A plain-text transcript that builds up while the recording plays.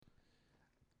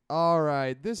All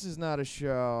right, this is not a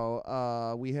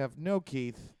show. We have no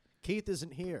Keith. Keith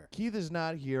isn't here. Keith is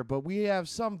not here, but we have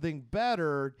something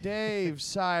better. Dave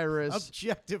Cyrus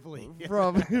Objectively.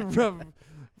 from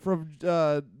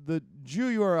the Jew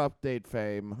York Update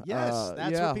fame. Yes,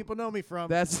 that's yeah. what people know me from.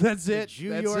 That's the it. Jew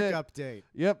That's York it. Update.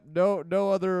 Yep.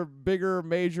 No other bigger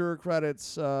major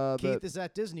credits. Keith is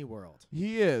at Disney World.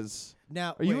 He is.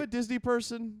 Now, Are you a Disney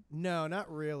person? No, not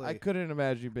really. I couldn't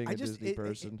imagine you being a Disney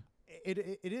person.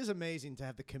 It is amazing to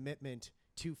have the commitment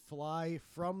to fly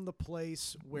from the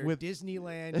place where With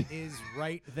Disneyland is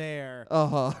right there,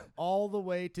 all the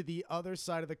way to the other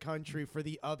side of the country for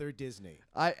the other Disney.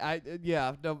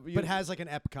 Yeah. No, But it has like an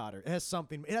Epcot. It has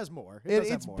something. It has more.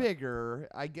 It's bigger.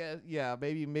 I guess. Yeah.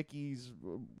 Maybe Mickey's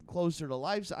closer to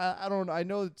life. I don't. I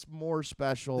know it's more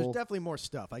special. There's definitely more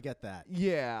stuff. I get that.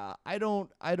 Yeah. I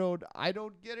don't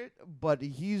get it. But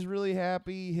he's really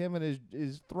happy. Him and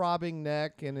his throbbing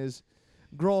neck and his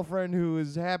girlfriend who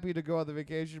is happy to go on the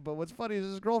vacation. But what's funny is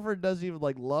his girlfriend doesn't even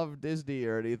love Disney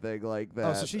or anything like that.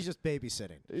 Oh, so she's just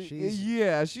babysitting. She's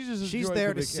just she's enjoying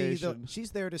there the to see vacation.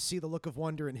 she's there to see the look of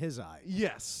wonder in his eye.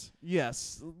 Yes.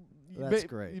 That's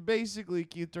great. Basically,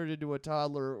 Keith turned into a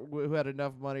toddler who had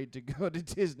enough money to go to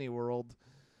Disney World.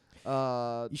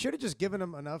 You should have just given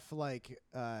him enough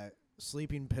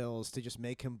sleeping pills to just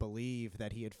make him believe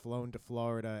that he had flown to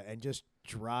Florida and just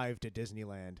drive to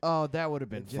Disneyland. Oh, that would have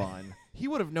been fun. He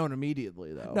would have known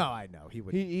immediately, though. No, I know he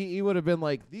would. He would have been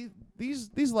like,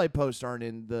 these light posts aren't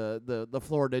in the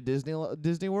Florida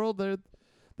Disney World.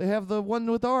 They have the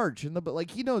one with the arch and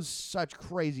he knows such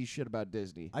crazy shit about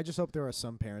Disney. I just hope there are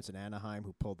some parents in Anaheim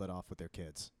who pulled that off with their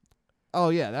kids. Oh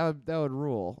yeah, that would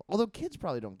rule. Although kids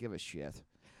probably don't give a shit.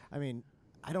 I mean,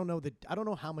 I don't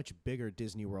know how much bigger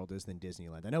Disney World is than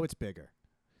Disneyland. I know it's bigger.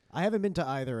 I haven't been to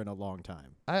either in a long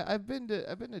time. I've been to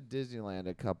Disneyland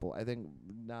a couple. I think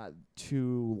not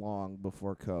too long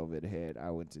before COVID hit.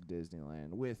 I went to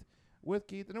Disneyland with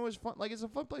Keith, and it was fun. Like, it's a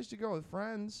fun place to go with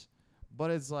friends, but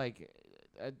it's like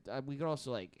we could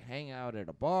also hang out at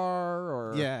a bar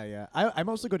or Yeah. I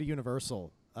mostly go to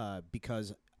Universal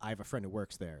because I have a friend who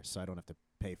works there, so I don't have to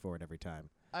pay for it every time.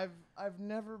 I've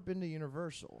never been to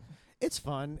Universal. It's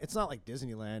fun. It's not like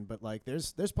Disneyland, but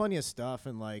there's plenty of stuff,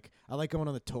 and I like going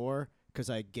on the tour because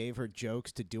I gave her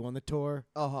jokes to do on the tour.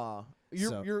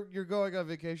 You're going on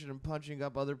vacation and punching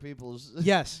up other people's.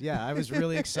 Yes, yeah. I was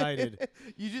really excited.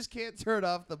 You just can't turn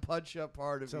off the punch up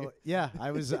part of you. Yeah,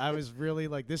 I was really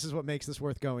this is what makes this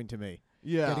worth going to me.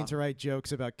 Yeah, getting to write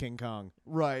jokes about King Kong.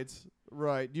 Right.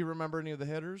 Do you remember any of the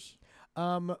hitters?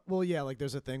 Well, yeah,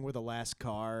 there's a thing where the last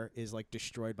car is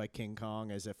destroyed by King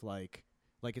Kong as if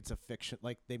it's a fiction.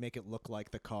 They make it look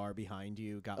like the car behind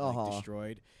you got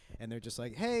destroyed, and they're just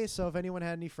hey, so if anyone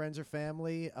had any friends or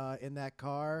family in that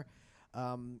car,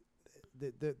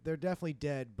 they're definitely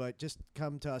dead, but just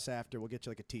come to us after. We'll get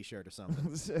you a T-shirt or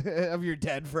something of your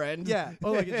dead friend. Yeah,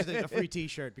 just a free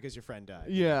T-shirt because your friend died.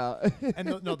 Yeah, and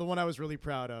the one I was really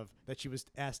proud of that she was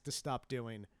asked to stop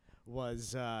doing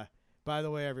was. By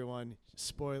the way, everyone,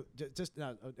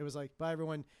 it was bye,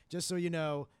 everyone, just so you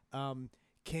know,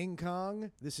 King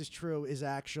Kong, this is true, is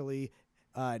actually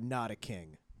not a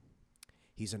king.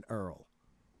 He's an earl.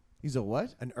 He's a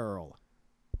what? An earl.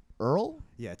 Earl?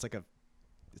 Yeah, it's like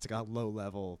a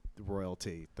low-level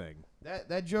royalty thing.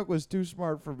 That joke was too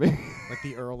smart for me. Like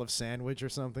the Earl of Sandwich or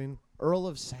something. Earl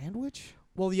of Sandwich?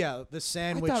 Well, yeah, the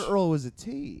sandwich. I thought Earl was a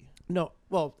T. No,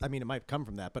 well, I mean, it might come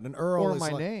from that, but an earl or is my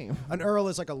name. An earl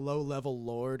is a low-level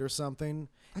lord or something.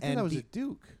 I think that was a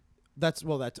duke. That's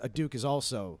a duke is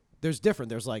also. There's different.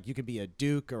 There's you could be a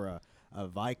duke or a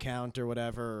viscount or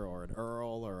whatever, or an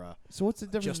earl or a. So what's the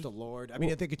difference? Just a lord. I mean,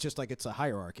 I think it's just it's a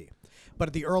hierarchy.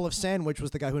 But the Earl of Sandwich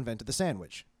was the guy who invented the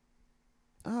sandwich.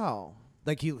 Oh.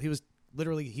 He was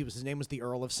literally his name was the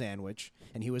Earl of Sandwich,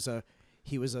 and he was a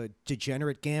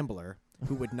degenerate gambler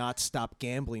who would not stop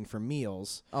gambling for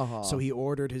meals. So he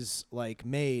ordered his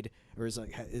maid or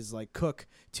his cook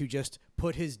to just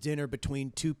put his dinner between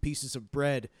two pieces of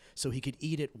bread so he could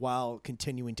eat it while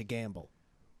continuing to gamble.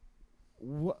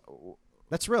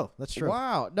 That's real. That's true.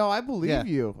 Wow. No, I believe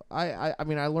you. I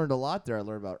mean, I learned a lot there. I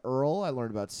learned about Earl. I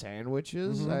learned about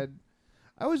sandwiches. I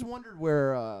always wondered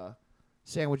where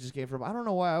sandwiches came from. I don't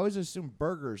know why. I always assumed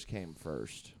burgers came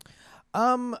first.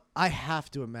 I have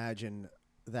to imagine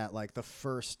that the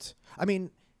first. I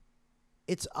mean,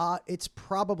 it's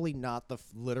probably not the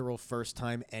literal first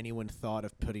time anyone thought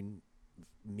of putting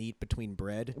meat between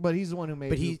bread. But he's the one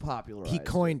who popularized. He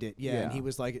coined it, yeah. And he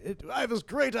was I have this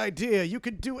great idea. You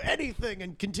can do anything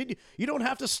and continue. You don't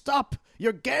have to stop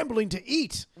your gambling to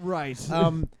eat. Right.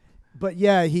 But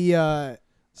yeah, he.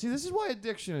 See, this is why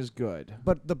addiction is good.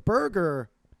 But the burger,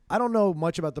 I don't know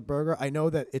much about the burger. I know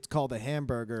that it's called a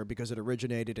hamburger because it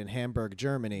originated in Hamburg,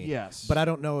 Germany. Yes. But I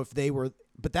don't know if they were.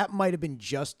 But that might have been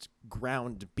just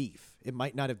ground beef. It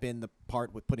might not have been the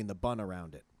part with putting the bun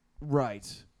around it.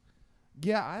 Right.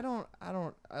 Yeah, I don't.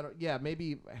 Yeah,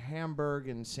 maybe Hamburg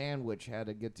and Sandwich had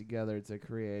to get together to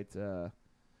create the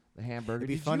hamburger. It'd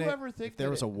be Did funny you ever think if there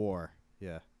was a war.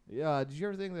 Yeah. Yeah. Did you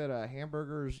ever think that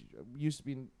hamburgers used to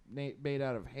be made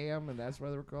out of ham, and that's why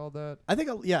they were called that? I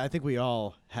think we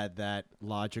all had that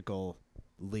logical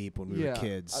leap when we were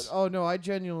kids. Oh no, I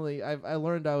genuinely, I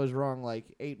learned I was wrong like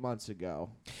 8 months ago.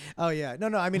 Oh yeah, no.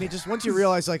 I mean, it just once you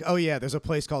realize like, oh yeah, there's a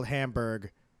place called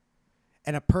Hamburg,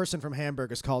 and a person from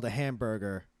Hamburg is called a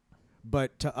hamburger,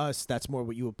 but to us that's more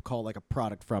what you would call like a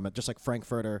product from it, just like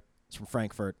Frankfurter is from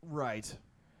Frankfurt. Right.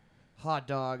 Hot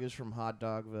dog is from Hot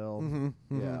Dogville.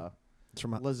 Mm-hmm. Yeah. It's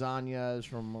from Lasagna is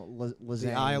from Lausanne.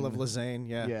 the Isle of Lausanne.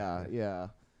 Yeah. Yeah.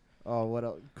 Oh, what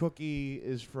else? Cookie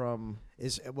is from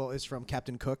Is from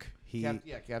Captain Cook.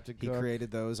 Captain He Cook. created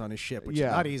those on his ship, which Yeah.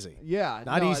 is not easy. Yeah,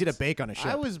 Not no, easy to it's- bake on a ship.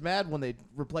 I was mad when they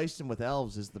replaced him with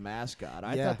elves as the mascot.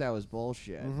 I Yeah. thought that was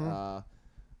bullshit.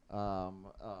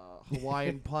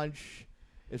 Hawaiian Punch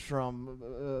is from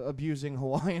abusing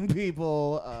Hawaiian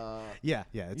people. yeah.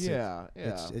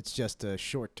 It's just a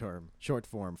short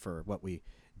form for what we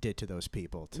did to those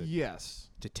people Yes.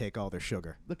 to take all their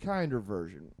sugar. The kinder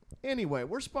version. Anyway,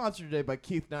 we're sponsored today by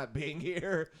Keith not being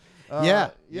here.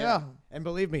 Yeah. And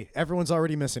believe me, everyone's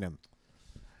already missing him.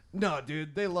 No,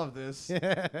 dude, they love this.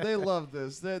 They love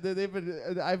this. They've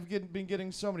been. I've been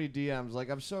getting so many DMs. Like,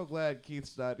 I'm so glad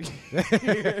Keith's not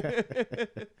here.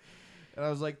 And I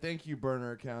was like, thank you,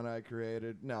 burner account I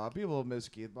created. No, people miss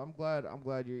Keith, but I'm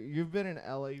glad you've been in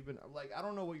LA. You've been like, I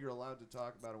don't know what you're allowed to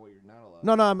talk about or what you're not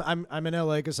allowed. No, I'm in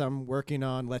LA because I'm working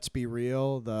on Let's Be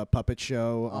Real, the puppet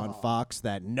show on Fox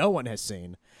that no one has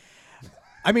seen.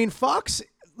 I mean, Fox.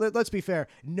 Let's be fair.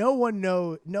 No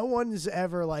one's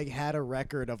ever like had a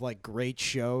record of like great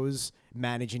shows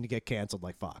managing to get canceled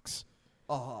like Fox.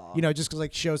 You know, just because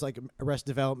like shows like Arrested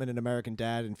Development and American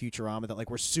Dad and Futurama that like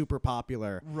were super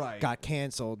popular, got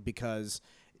canceled because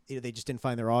they just didn't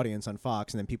find their audience on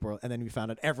Fox, and then we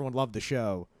found out everyone loved the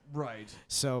show. Right.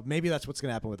 So maybe that's what's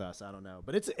gonna happen with us. I don't know,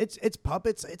 but it's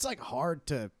puppets. It's like hard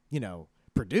to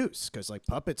produce because like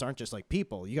puppets aren't just like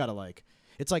people. You gotta like.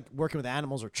 It's like working with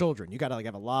animals or children. You got to like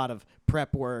have a lot of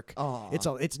prep work.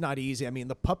 It's not easy. I mean,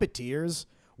 the puppeteers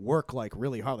work like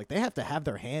really hard. Like they have to have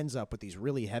their hands up with these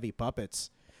really heavy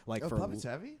puppets. Like puppets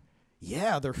heavy?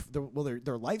 Yeah, they're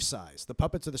life size. The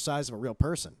puppets are the size of a real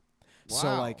person. Wow. So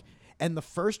like, and the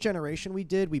first generation we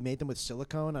made them with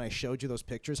silicone, and I showed you those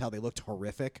pictures how they looked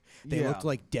horrific. They looked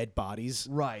like dead bodies.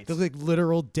 Right. They looked like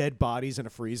literal dead bodies in a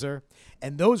freezer,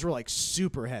 and those were like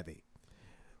super heavy.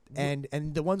 And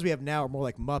the ones we have now are more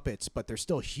like Muppets, but they're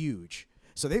still huge.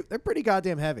 So they're pretty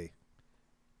goddamn heavy.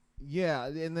 Yeah,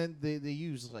 and then they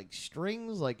use like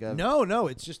strings, like a No,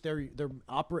 it's just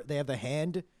they have the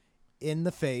hand in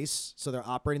the face, so they're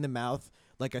operating the mouth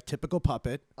like a typical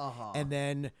puppet. And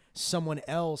then someone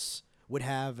else would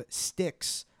have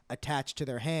sticks attached to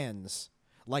their hands.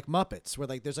 Like Muppets, where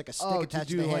like there's like a stick attached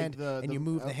to the hand, and you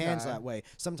move the hands that way.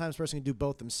 Sometimes a person can do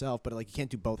both themselves, but like you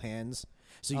can't do both hands.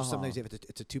 So you sometimes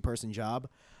it's a 2-person job.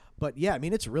 But yeah, I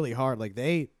mean it's really hard. Like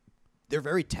they're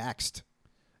very taxed.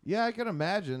 Yeah, I can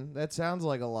imagine. That sounds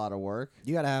like a lot of work.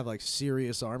 You got to have like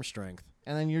serious arm strength.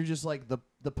 And then you're just like the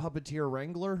puppeteer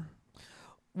wrangler.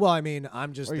 Well, I mean,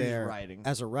 I'm just Or you're there just writing.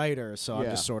 as a writer, so I'm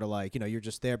Yeah. just sort of like, you're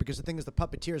just there because the thing is, the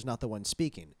puppeteer is not the one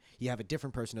speaking. You have a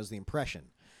different person who does the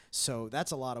impression, so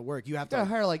that's a lot of work. You have You gotta to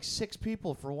hire like 6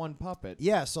 people for one puppet.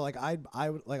 Yeah, so like I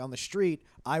would like on the street,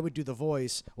 I would do the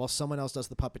voice while someone else does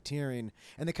the puppeteering,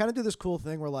 and they kind of do this cool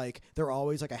thing where like they're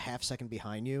always like a half second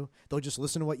behind you. They'll just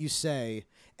listen to what you say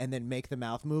and then make the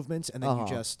mouth movements, and then you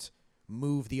just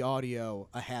move the audio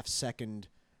a half second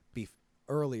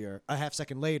a half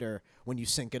second later when you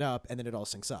sync it up, and then it all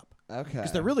syncs up. Okay.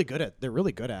 Because they're really good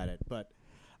at it. But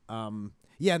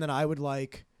yeah, and then I would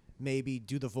like maybe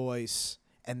do the voice,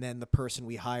 and then the person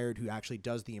we hired who actually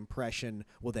does the impression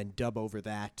will then dub over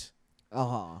that.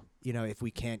 If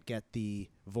we can't get the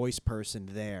voice person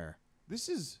there. This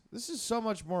is so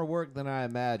much more work than I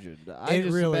imagined. It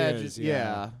just really imagined, is,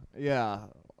 Yeah,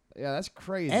 that's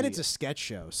crazy. And it's a sketch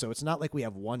show, so it's not like we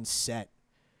have one set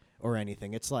or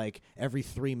anything. It's like every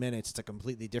 3 minutes, it's a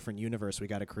completely different universe we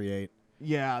got to create.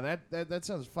 Yeah, that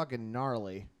sounds fucking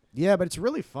gnarly. Yeah, but it's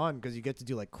really fun because you get to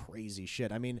do like crazy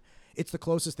shit. I mean, it's the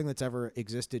closest thing that's ever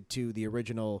existed to the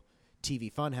original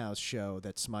TV Funhouse show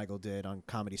that Smigel did on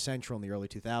Comedy Central in the early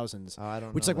 2000s. Oh, I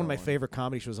don't which is know like one of my that one. favorite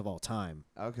comedy shows of all time.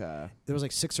 Okay. There was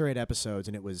like 6 or 8 episodes,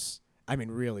 and it was I mean,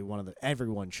 really,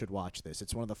 everyone should watch this.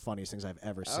 It's one of the funniest things I've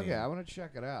ever seen. Okay, I want to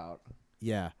check it out.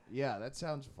 Yeah. Yeah, that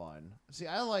sounds fun. See,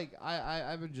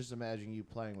 I've been just imagining you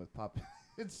playing with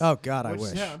puppets. Oh God, I which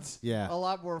wish. Sounds Yeah. a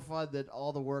lot more fun than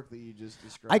all the work that you just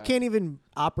described. I can't even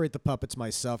operate the puppets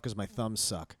myself because my thumbs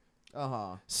suck.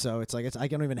 Uh-huh. So it's like I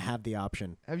don't even have the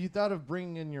option. Have you thought of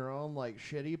bringing in your own like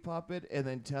shitty puppet and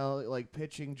then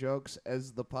pitching jokes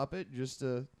as the puppet just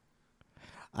to?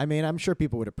 I mean, I'm sure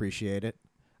people would appreciate it.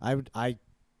 I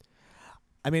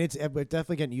mean, we're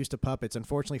definitely getting used to puppets.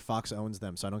 Unfortunately, Fox owns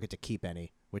them, so I don't get to keep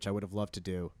any, which I would have loved to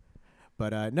do.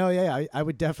 But no, yeah, I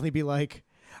would definitely be like,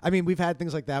 I mean, we've had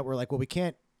things like that where like, well, we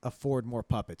can't afford more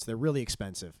puppets. They're really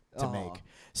expensive to make.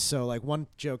 So like one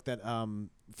joke that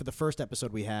for the first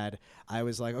episode we had, I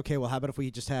was like, okay, well, how about if we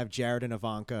just have Jared and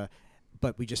Ivanka,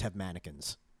 but we just have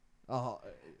mannequins? Oh,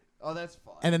 that's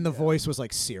fun. And then the voice was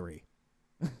like Siri.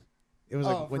 It was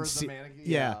like when for the mannequin.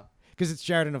 yeah. Because it's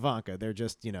Jared and Ivanka. They're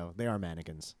just, they are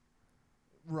mannequins.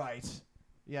 Right.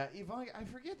 Yeah, Ivanka, I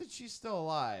forget that she's still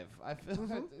alive.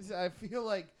 I feel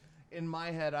like in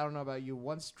my head, I don't know about you,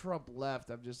 once Trump left,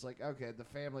 I'm just like, okay, the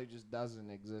family just doesn't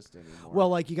exist anymore. Well,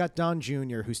 like you got Don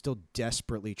Jr., who's still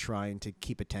desperately trying to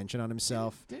keep attention on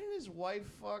himself. Didn't his wife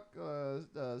fuck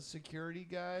a security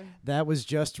guy? That was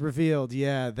just revealed,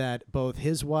 yeah, that both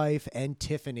his wife and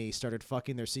Tiffany started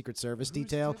fucking their Secret Service Who's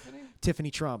detail. Tiffany?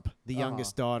 Tiffany Trump, the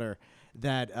youngest daughter.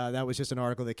 That was just an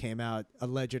article that came out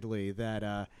allegedly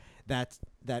that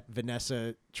that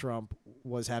Vanessa Trump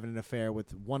was having an affair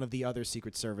with one of the other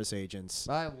Secret Service agents.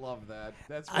 I love that.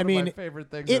 That's one of my favorite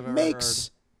things I've ever heard. It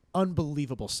makes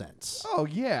unbelievable sense. Oh,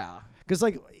 yeah. Because,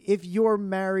 like, if you're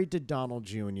married to Donald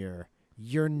Jr.,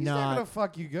 He's not going to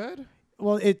fuck you good.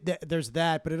 Well, there's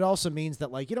that, but it also means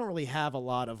that, like, you don't really have a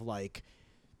lot of, like,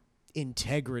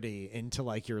 integrity into,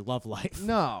 like, your love life.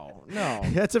 No.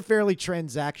 That's a fairly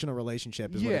transactional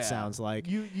relationship is what it sounds like.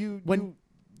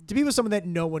 To be with someone that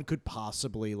no one could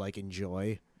possibly like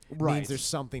enjoy means there's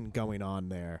something going on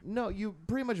there. No, you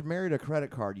pretty much married a credit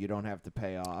card you don't have to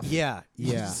pay off. Yeah.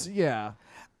 Yeah.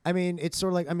 I mean, it's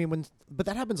sort of like, but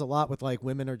that happens a lot with like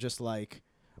women are just like,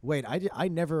 wait, I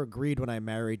never agreed when I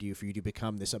married you for you to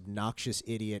become this obnoxious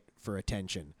idiot for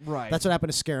attention. Right. That's what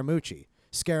happened to Scaramucci.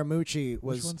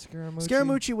 Which one's Scaramucci?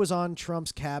 Scaramucci was on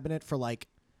Trump's cabinet for like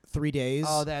 3 days.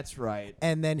 Oh, that's right.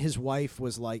 And then his wife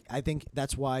was like, I think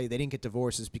that's why they didn't get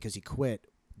divorces because he quit.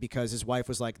 Because his wife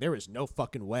was like, there is no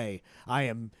fucking way I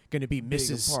am going to be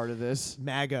Mrs. part of this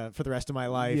MAGA for the rest of my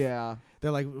life. Yeah.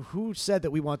 They're like, who said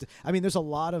that we want to? I mean, there's a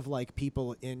lot of like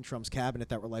people in Trump's cabinet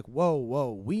that were like,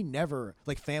 whoa, we never,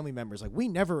 like family members, like we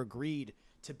never agreed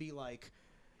to be like,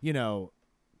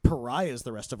 pariahs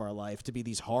the rest of our life, to be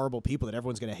these horrible people that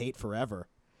everyone's going to hate forever.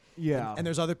 Yeah. And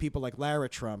there's other people like Lara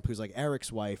Trump, who's like Eric's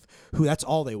wife, who that's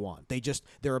all they want.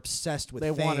 They're obsessed with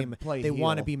fame. They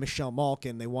want to be Michelle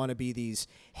Malkin. They want to be these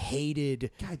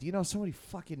hated. God, do you know so many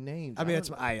fucking names? I mean,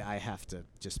 I have to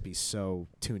just be so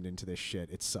tuned into this shit.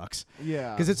 It sucks.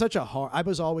 Yeah. Because it's such a hard. I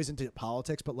was always into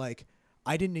politics, but like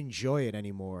I didn't enjoy it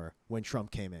anymore when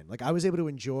Trump came in. Like I was able to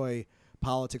enjoy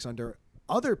politics under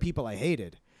other people I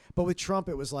hated, but with Trump,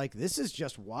 it was like this is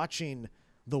just watching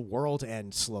the world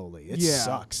end slowly. It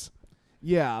sucks.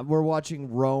 Yeah, we're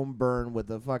watching Rome burn with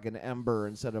a fucking ember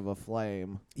instead of a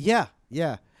flame. Yeah.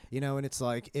 And it's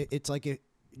like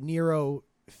Nero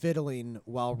fiddling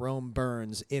while Rome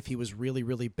burns if he was really,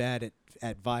 really bad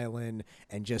at violin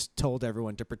and just told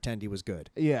everyone to pretend he was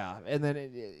good. Yeah, and then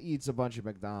it eats a bunch of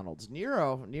McDonald's.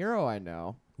 Nero, I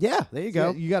know. Yeah, there you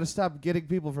go. You got to stop getting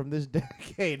people from this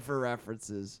decade for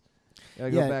references.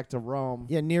 Go back to Rome.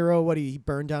 Yeah, Nero, he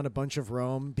burned down a bunch of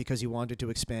Rome because he wanted to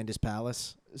expand his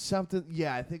palace?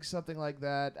 I think something like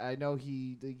that. I know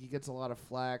he gets a lot of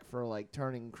flack for like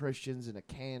turning Christians into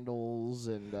candles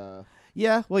and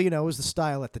yeah, well, it was the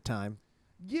style at the time.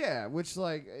 Yeah, which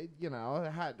like,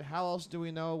 how else do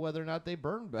we know whether or not they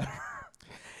burn better?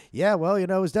 Yeah, well, it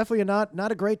was definitely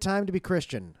not a great time to be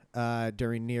Christian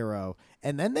during Nero.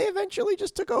 And then they eventually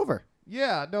just took over.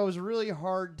 Yeah, no, it was a really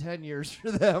hard 10 years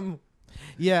for them.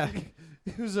 Yeah.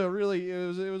 It was a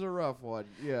rough one.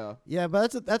 Yeah. Yeah,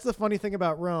 but that's the funny thing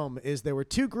about Rome is there were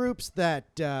two groups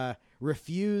that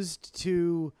refused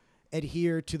to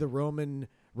adhere to the Roman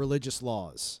religious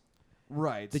laws.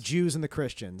 Right. The Jews and the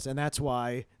Christians, and that's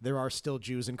why there are still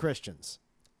Jews and Christians.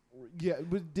 Yeah,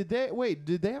 but did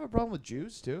they have a problem with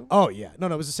Jews too? Oh yeah. No,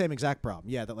 it was the same exact problem.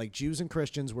 Yeah, that like Jews and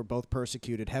Christians were both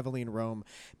persecuted heavily in Rome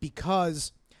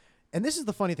because, and this is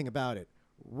the funny thing about it,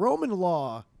 Roman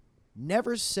law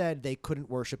never said they couldn't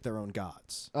worship their own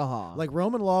gods. Like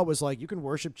Roman law was like, you can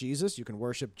worship Jesus, you can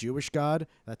worship Jewish God.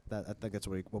 That I think that's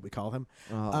what we call him.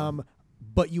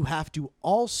 But you have to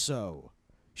also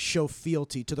show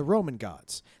fealty to the Roman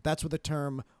gods. That's where the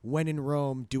term "when in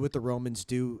Rome, do what the Romans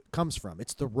do" comes from.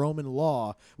 It's the Roman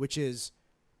law, which is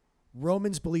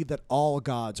Romans believed that all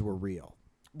gods were real.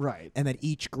 Right. And that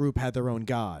each group had their own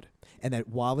god. And that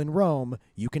while in Rome,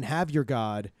 you can have your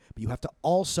god, but you have to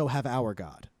also have our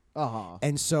God. Uh-huh.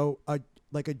 And so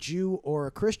like a Jew or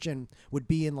a Christian would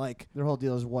be in like... Their whole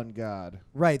deal is one God.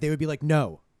 Right. They would be like,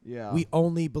 no. Yeah. We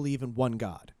only believe in one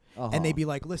God. Uh-huh. And they'd be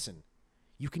like, listen,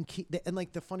 you can keep... And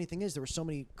like the funny thing is there were so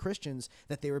many Christians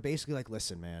that they were basically like,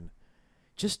 listen, man,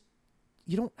 just...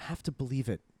 You don't have to believe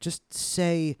it. Just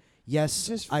say... Yes,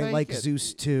 just I fake like it.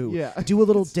 Zeus too. Yeah. Do a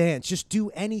little dance. Just do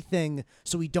anything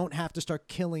so we don't have to start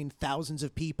killing thousands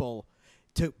of people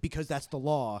because that's the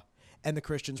law. And the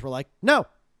Christians were like, no,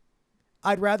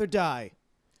 I'd rather die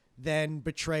than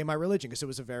betray my religion, because it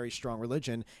was a very strong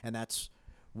religion, and that's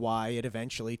why it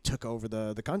eventually took over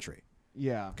the country.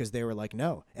 Yeah. Because they were like,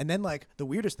 no. And then like the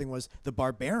weirdest thing was the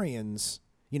barbarians,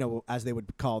 you know, as they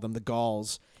would call them, the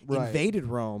Gauls, Right. invaded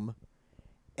Rome,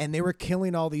 and they were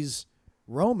killing all these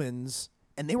Romans,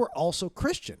 and they were also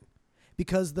Christian,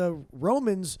 because the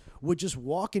Romans would just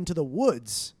walk into the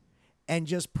woods and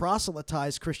just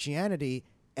proselytize Christianity,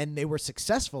 and they were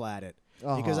successful at it.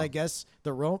 Because I guess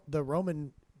the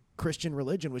Roman Christian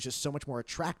religion was just so much more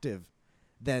attractive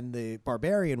than the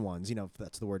barbarian ones, you know, if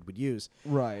that's the word we'd use.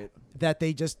 Right. That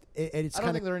they just it's I don't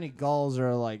kind think of there are any Gauls that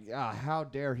are like, how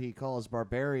dare he call us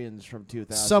barbarians from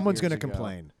 2,000 someone's going going to to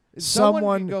complain.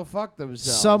 Someone can go fuck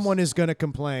themselves. Someone is going to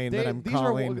complain that I'm these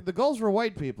calling. the Gauls were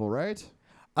white people, right?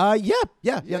 Yeah,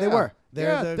 they were.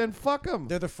 Then fuck them.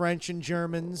 They're the French and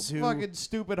Germans who fucking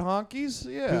stupid honkies.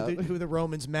 Yeah. who the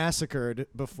Romans massacred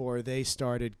before they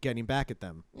started getting back at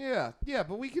them. Yeah,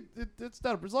 but we could. It's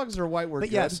not as long as they're white. We're But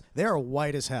good. yes, they're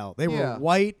white as hell. They Yeah. were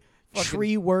white, Fucking-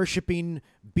 tree worshipping,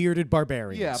 bearded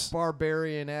barbarians. Yeah,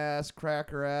 barbarian ass,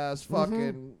 cracker ass,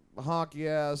 fucking honky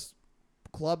ass,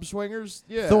 club swingers.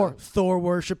 Yeah, Thor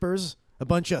worshippers, a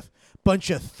bunch of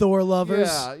Thor lovers.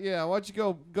 Yeah. Why don't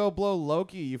you go blow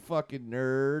Loki, you fucking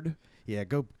nerd? Yeah,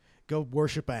 go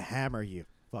worship a hammer, you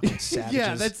fucking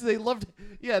savages.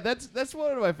 That's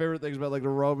one of my favorite things about like the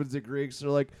Romans and Greeks. They're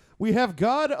like, we have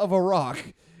God of a rock.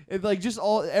 And like just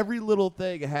every little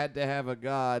thing had to have a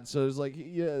god. So it's like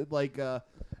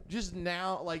just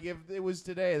now, like if it was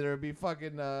today, there would be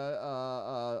fucking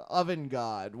oven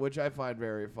god, which I find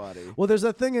very funny. Well, there's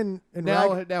that thing in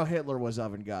Now Hitler was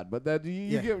oven god, but that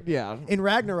in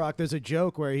Ragnarok, there's a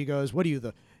joke where he goes, "What are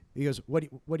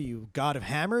you, god of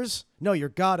hammers? No, you're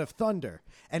god of thunder."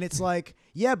 And it's like,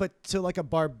 yeah, but to like a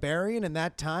barbarian in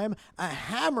that time, a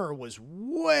hammer was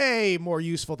way more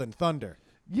useful than thunder.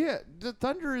 Yeah, the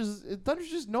thunder's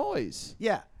just noise.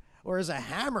 Yeah. Whereas a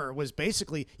hammer was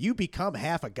basically, you become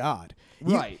half a god.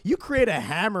 Right. You create a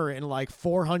hammer in like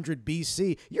 400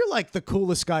 BC. You're like the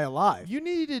coolest guy alive. You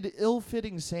needed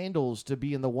ill-fitting sandals to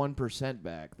be in the 1%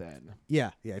 back then.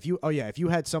 Yeah. If you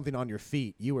had something on your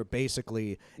feet, you were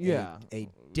basically a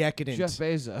decadent Jeff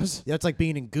Bezos. That's like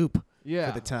being in Goop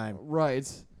for the time. Right.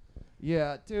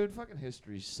 Yeah, dude, fucking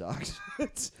history sucks.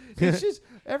 it's just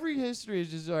every history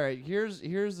is just all right. Here's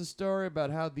the story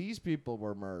about how these people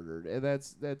were murdered, and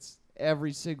that's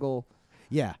every single.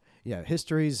 Yeah.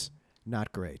 History's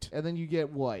not great. And then you get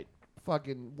what?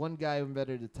 Fucking one guy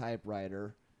invented a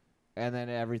typewriter, and then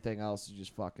everything else is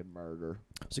just fucking murder.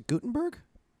 Was it Gutenberg?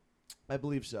 I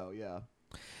believe so. Yeah.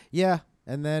 Yeah.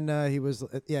 And then he was,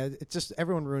 it's just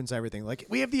everyone ruins everything. Like,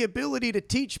 we have the ability to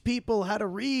teach people how to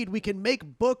read. We can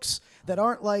make books that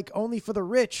aren't like only for the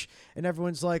rich. And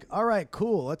everyone's like, all right,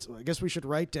 cool. I guess we should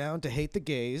write down to hate the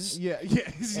gays. Yeah.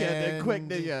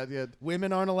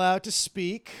 Women aren't allowed to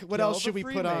speak. What else should we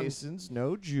put on? Freemasons,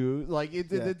 no Jews. Like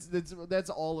that's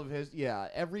all of his. Yeah,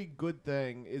 every good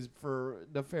thing is for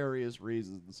nefarious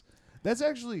reasons. That's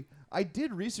actually, I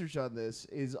did research on this.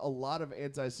 Is a lot of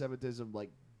anti-Semitism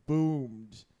like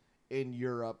boomed in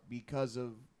Europe because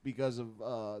of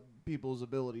people's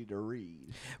ability to read.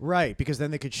 Right, because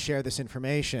then they could share this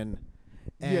information.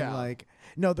 And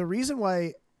the reason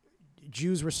why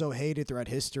Jews were so hated throughout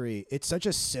history, it's such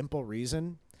a simple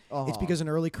reason. It's because in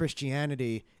early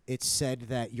Christianity, it said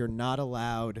that you're not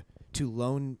allowed to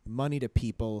loan money to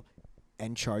people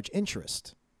and charge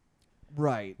interest.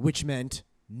 Right. Which meant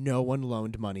no one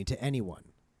loaned money to anyone.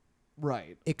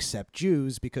 Right. Except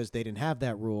Jews, because they didn't have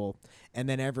that rule. And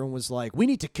then everyone was like, we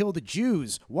need to kill the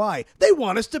Jews. Why? They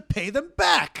want us to pay them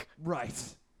back. Right.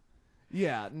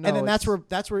 Yeah. No, and then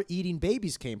that's where eating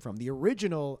babies came from. The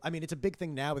original, I mean, it's a big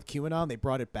thing now with QAnon. They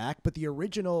brought it back. But the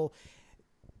original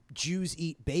Jews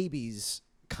eat babies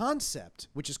concept,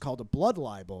 which is called a blood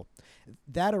libel,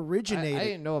 that originated. I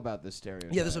didn't know about this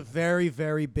stereotype. Yeah, there's a very,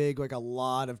 very big, like a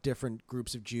lot of different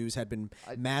groups of Jews had been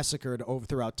massacred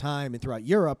throughout time and throughout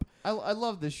Europe. I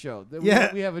love this show.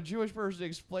 Yeah. We have a Jewish person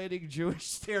explaining Jewish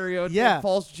stereotypes, Yeah.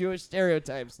 false Jewish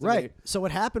stereotypes. To Right. me. So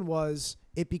what happened was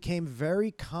it became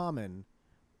very common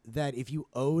that if you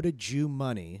owed a Jew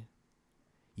money,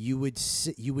 you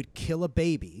would kill a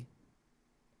baby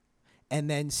and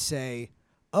then say,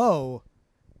 "Oh,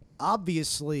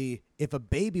 obviously, if a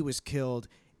baby was killed,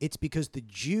 it's because the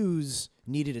Jews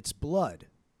needed its blood,"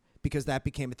 because that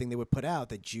became a thing they would put out,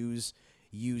 that Jews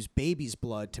use babies'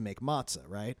 blood to make matzah,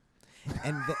 right?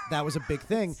 And that was a big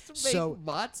thing. So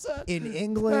matzah in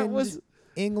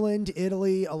England,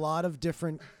 Italy, a lot of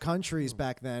different countries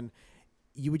back then,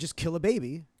 you would just kill a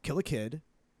baby, kill a kid,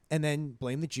 and then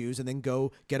blame the Jews, and then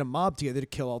go get a mob together to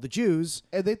kill all the Jews.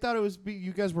 And they thought it was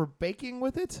you guys were baking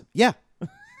with it. Yeah.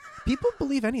 People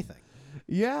believe anything.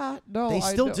 Yeah, no, They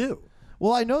still do.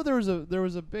 Well, I know there was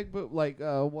a big book, like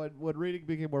when reading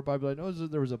became more popular. I know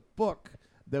there was a book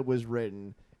that was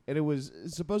written, and it was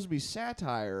supposed to be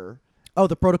satire. Oh,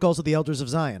 the Protocols of the Elders of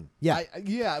Zion. Yeah,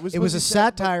 it was. It was a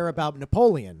satire about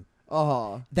Napoleon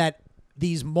that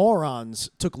these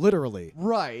morons took literally.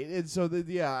 Right, and so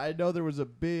I know there was a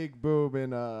big boom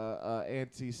in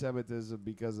anti-Semitism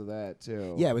because of that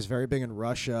too. Yeah, it was very big in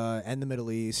Russia and the Middle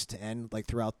East, and like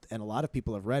throughout. And a lot of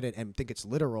people have read it and think it's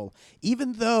literal,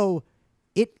 even though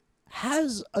it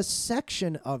has a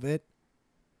section of it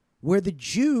where the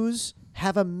Jews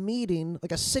have a meeting,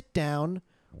 like a sit down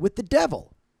with the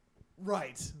devil.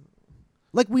 Right.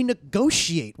 Like we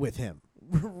negotiate with him.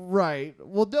 Right.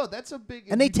 Well, no, that's a big.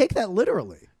 And they take that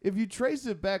literally. If you trace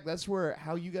it back, that's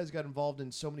how you guys got involved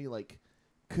in so many like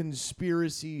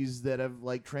conspiracies that have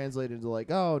like translated into like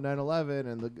 9/11,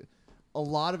 and a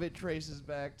lot of it traces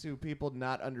back to people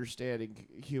not understanding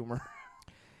humor.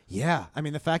 Yeah, I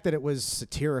mean the fact that it was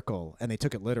satirical and they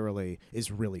took it literally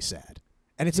is really sad.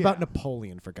 And it's about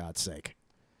Napoleon, for God's sake.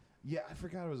 Yeah, I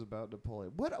forgot it was about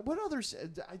Napoleon. What other?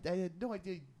 I had no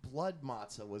idea blood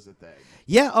matzah was a thing.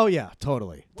 Yeah. Oh, yeah.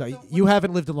 Totally. You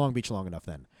haven't lived in Long Beach long enough,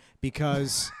 then,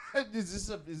 because is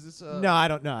this a? No, I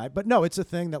don't know. But no, it's a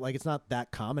thing that like it's not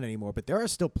that common anymore. But there are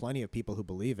still plenty of people who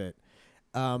believe it.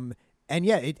 And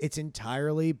yeah, it's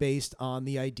entirely based on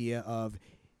the idea of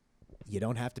you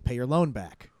don't have to pay your loan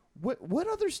back. What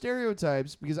other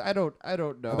stereotypes? Because I don't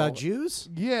know About Jews.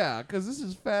 Yeah, because this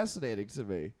is fascinating to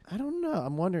me. I don't know.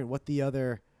 I'm wondering what the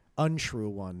other untrue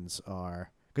ones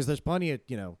are. Because there's plenty of,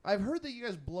 I've heard that you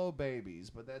guys blow babies,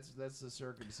 but that's the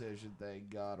circumcision thing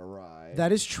gone awry.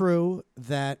 That is true.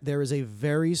 That there is a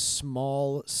very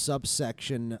small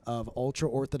subsection of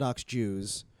ultra-Orthodox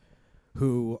Jews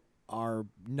who are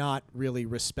not really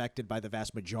respected by the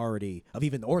vast majority of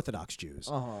even the Orthodox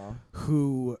Jews,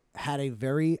 who had a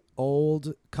very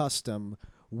old custom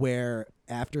where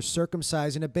after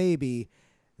circumcising a baby,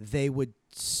 they would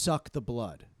suck the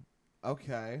blood.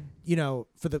 Okay.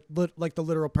 For the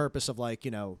literal purpose of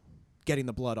getting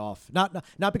the blood off. Not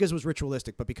because it was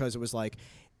ritualistic, but because it was like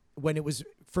when it was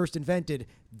first invented,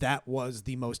 that was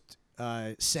the most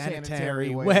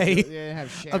sanitary way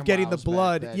of getting the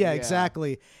blood. Then, yeah,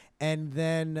 exactly. And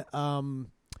then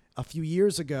a few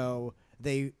years ago,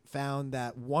 they found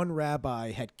that one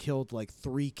rabbi had killed like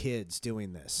 3 kids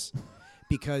doing this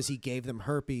because he gave them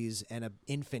herpes, and an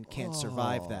infant can't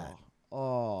survive that.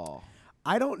 Oh.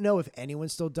 I don't know if anyone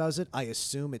still does it. I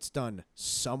assume it's done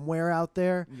somewhere out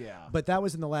there. Yeah. But that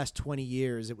was in the last 20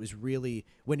 years. It was really,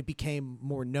 when it became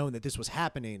more known that this was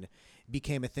happening, it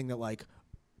became a thing that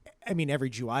every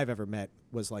Jew I've ever met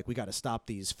was like, we got to stop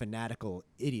these fanatical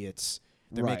idiots.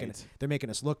 They're making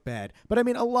us look bad. But I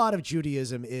mean, a lot of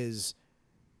Judaism is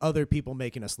other people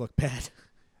making us look bad.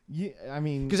 Yeah, I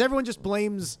mean, because everyone just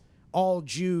blames all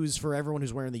Jews for everyone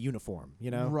who's wearing the uniform,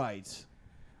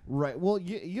 Right. Well,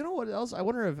 you know what else? I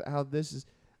wonder how this is.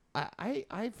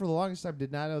 I for the longest time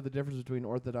did not know the difference between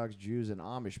Orthodox Jews and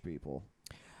Amish people.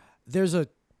 There's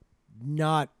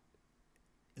not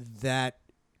that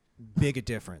big a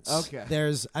difference. Okay.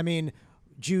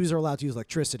 Jews are allowed to use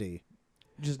electricity.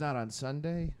 Just not on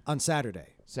Sunday? On Saturday.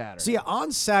 Saturday. So yeah,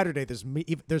 on Saturday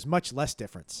there's much less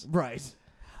difference. Right.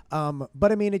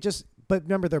 But I mean, but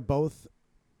remember, they're both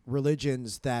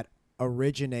religions that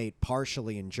originate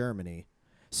partially in Germany.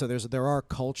 So there are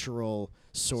cultural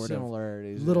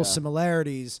similarities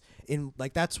in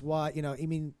that's why,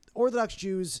 Orthodox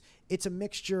Jews, it's a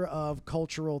mixture of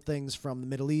cultural things from the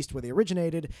Middle East where they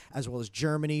originated, as well as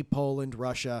Germany, Poland,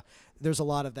 Russia. There's a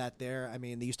lot of that there. I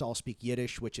mean, they used to all speak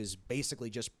Yiddish, which is basically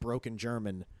just broken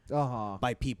German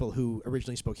by people who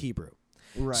originally spoke Hebrew.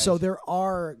 Right. So there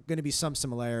are going to be some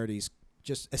similarities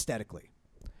just aesthetically.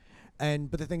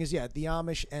 But the thing is, yeah, the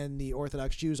Amish and the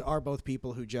Orthodox Jews are both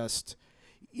people who just,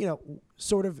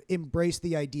 sort of embrace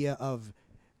the idea of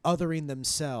othering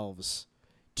themselves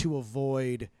to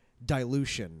avoid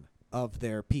dilution of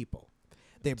their people.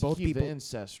 They're both keep people. the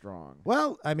incest strong.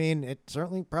 Well, I mean, it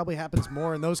certainly probably happens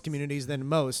more in those communities than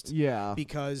most. Yeah.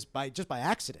 Because by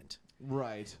accident.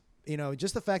 Right.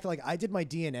 Just the fact that I did my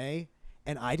DNA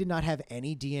and I did not have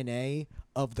any DNA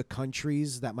of the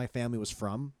countries that my family was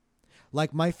from.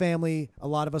 Like my family, a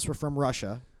lot of us were from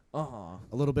Russia. A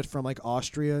little bit from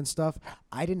Austria and stuff.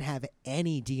 I didn't have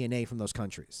any DNA from those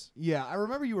countries. Yeah, I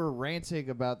remember you were ranting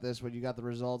about this when you got the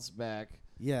results back.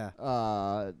 Yeah.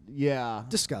 Yeah.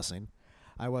 Discussing.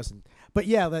 I wasn't. But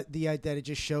yeah, that it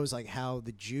just shows how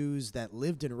the Jews that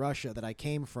lived in Russia that I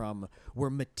came from were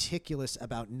meticulous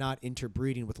about not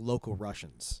interbreeding with local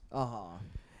Russians.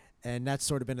 And that's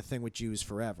sort of been a thing with Jews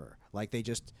forever.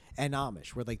 And Amish,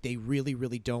 where they really,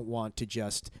 really don't want to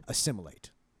just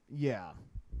assimilate. Yeah.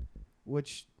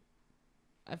 Which,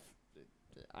 I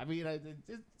mean,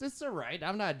 it's all right.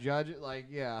 I'm not judging.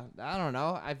 Yeah, I don't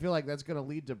know. I feel like that's going to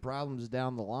lead to problems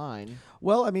down the line.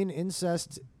 Well, I mean,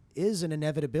 incest is an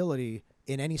inevitability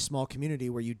in any small community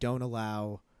where you don't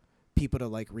allow people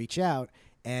to reach out.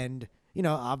 And,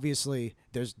 obviously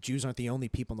Jews aren't the only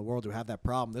people in the world who have that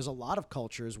problem. There's a lot of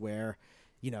cultures where,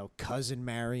 cousin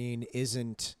marrying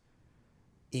isn't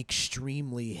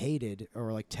extremely hated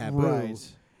or taboo.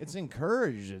 Right. It's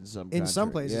encouraged in some countries. In some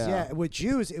places, yeah. With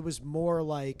Jews, it was more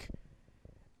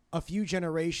a few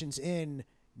generations in,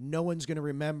 no one's going to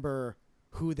remember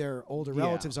who their older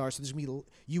relatives are. So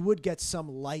you would get some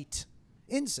light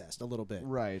incest a little bit.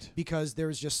 Right. Because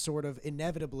there's just sort of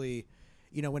inevitably,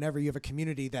 whenever you have a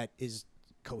community that is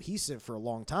cohesive for a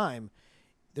long time,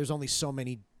 there's only so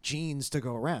many genes to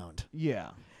go around. Yeah.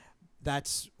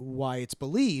 That's why it's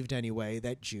believed, anyway,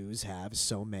 that Jews have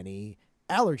so many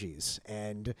allergies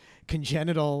and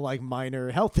congenital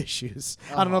minor health issues.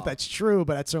 I don't know if that's true,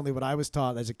 but that's certainly what I was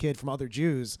taught as a kid from other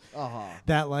Jews.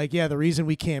 That the reason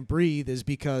we can't breathe is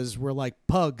because we're like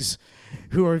pugs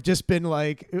who have just been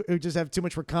who just have too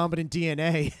much recombinant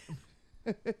DNA.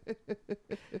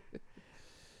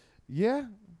 Yeah.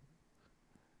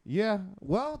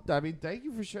 Well, I mean, thank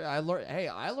you for sharing. I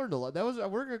learned a lot.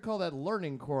 We're gonna call that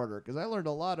learning quarter because I learned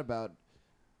a lot about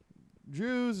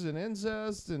Jews and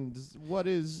incest and what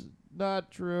is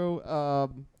not true.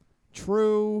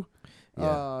 True.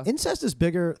 Yeah. Incest is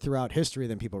bigger throughout history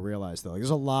than people realize, though. There's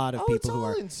a lot of people who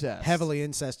are incest. Heavily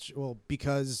incestual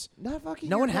because not fucking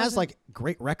no one has cousin.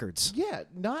 Great records. Yeah,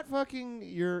 not fucking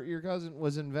your cousin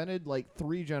was invented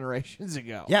 3 generations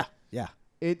ago. Yeah.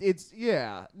 It's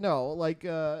the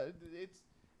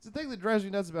thing that drives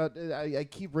me nuts about. I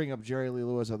keep bringing up Jerry Lee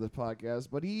Lewis on this podcast,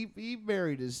 but he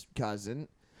married his cousin.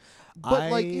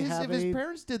 But if his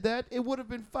parents did that, it would have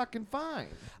been fucking fine.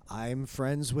 I'm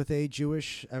friends with a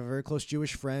very close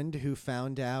Jewish friend who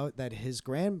found out that his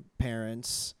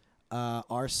grandparents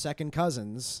are second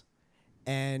cousins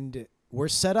and were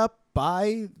set up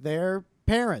by their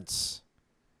parents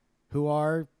who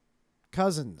are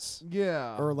cousins.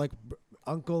 Yeah. Or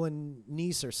uncle and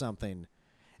niece or something.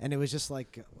 And it was just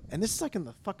and this is in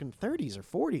the fucking 30s or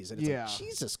 40s. And it's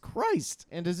Jesus Christ.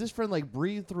 And does this friend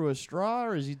breathe through a straw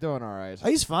or is he doing all right?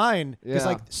 He's fine. Because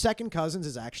Yeah. second cousins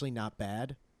is actually not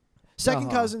bad. Second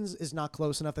cousins is not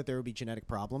close enough that there would be genetic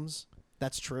problems.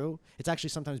 That's true. It's actually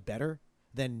sometimes better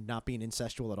than not being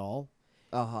incestual at all.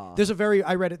 I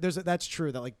read it. That's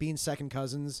true that being second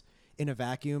cousins in a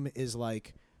vacuum is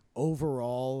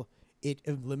overall it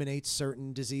eliminates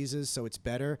certain diseases, so it's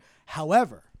better.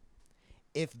 However,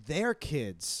 if their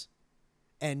kids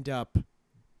end up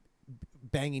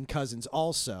banging cousins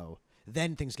also,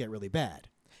 then things get really bad.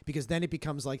 Because then it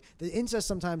becomes the incest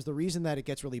sometimes the reason that it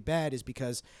gets really bad is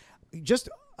because just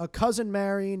a cousin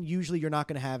marrying, usually you're not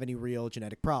going to have any real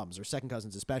genetic problems, or second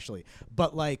cousins especially.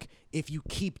 But if you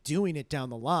keep doing it down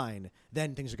the line,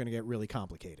 then things are going to get really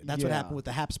complicated. That's what happened with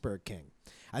the Habsburg king.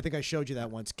 I think I showed you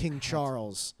that once. King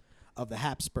Charles of the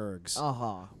Habsburgs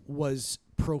was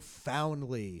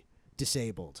profoundly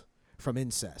disabled from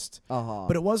incest.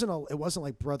 But it wasn't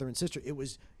like brother and sister. It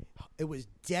was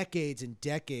decades and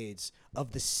decades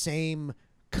of the same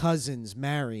cousins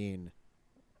marrying.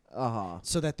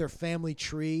 So that their family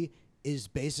tree is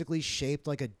basically shaped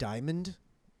like a diamond,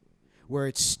 where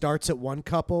it starts at one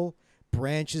couple,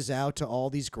 branches out to all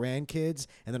these grandkids,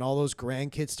 and then all those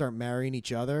grandkids start marrying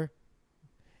each other.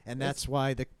 And that's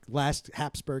why the last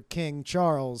Habsburg king,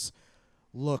 Charles,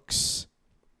 looks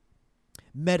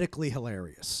medically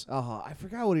hilarious. I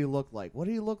forgot what he looked like. What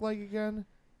did he look like again?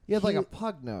 He had a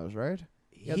pug nose, right?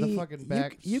 He had the fucking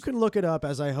back. You can look it up,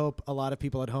 as I hope a lot of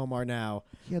people at home are now.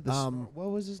 He had the what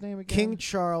was his name again? King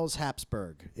Charles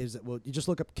Habsburg. Well, you just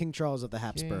look up King Charles of the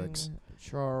Habsburgs. King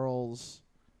Charles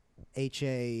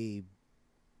HAPSB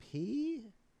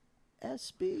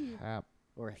Hap.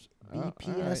 or Oh, all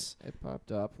BPS. right. It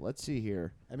popped up. Let's see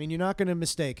here. I mean, you're not going to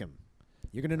mistake him.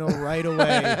 You're going to know right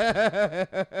away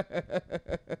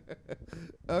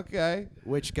Okay.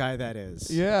 which guy that is.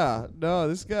 Yeah. No,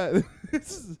 this guy.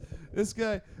 This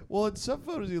guy. Well, in some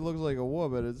photos he looks like a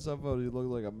woman. In some photos he looks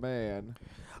like a man.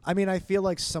 I mean, I feel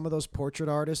like some of those portrait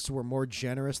artists were more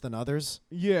generous than others.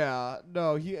 Yeah.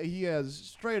 No, he has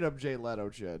straight up Jay Leno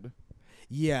chin.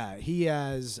 Yeah, he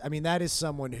has. I mean, that is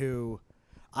someone who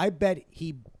I bet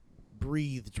he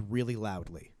breathed really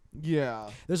loudly. Yeah.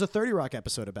 There's a 30 Rock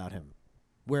episode about him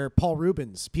where Paul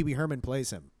Rubens, Pee Wee Herman,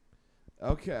 plays him.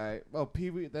 Okay. Well,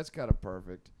 Pee-wee, that's kind of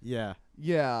perfect. Yeah.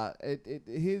 Yeah.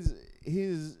 His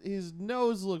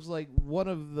nose looks like one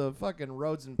of the fucking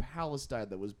roads in Palestine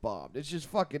that was bombed. It's just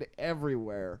fucking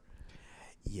everywhere.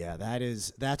 Yeah,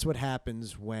 that's what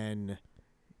happens when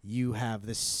you have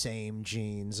the same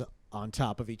genes on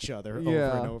top of each other over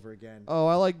and over again. Oh,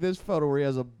 I like this photo where he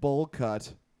has a bowl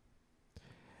cut.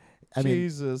 I mean,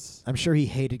 Jesus. I'm sure he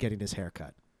hated getting his hair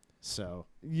cut. So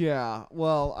Yeah.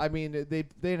 Well, I mean, they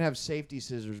didn't have safety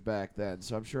scissors back then,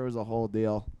 so I'm sure it was a whole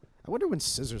deal. I wonder when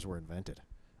scissors were invented.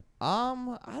 I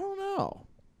don't know.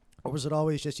 Or was it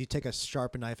always just you take a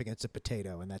sharp knife against a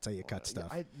potato and that's how you cut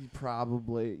stuff?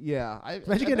 Probably. Yeah.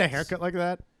 Imagine getting a haircut like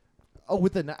that. Oh,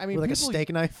 with the I mean, with like a people, steak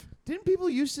knife. Didn't people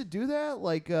used to do that?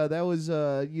 Like that was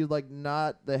you like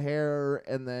knot the hair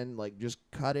and then like just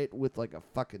cut it with like a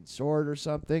fucking sword or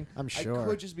something. I'm sure. I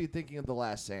could just be thinking of The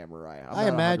Last Samurai. I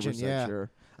imagine, 100% yeah.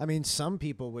 Sure. I mean, some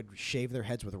people would shave their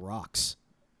heads with rocks.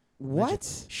 What?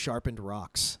 Imagine sharpened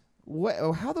rocks. What?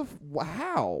 Oh, how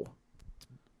how?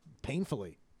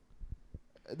 Painfully.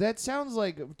 That sounds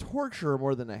like torture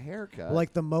more than a haircut.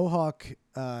 Like the Mohawk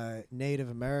Native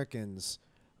Americans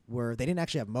they didn't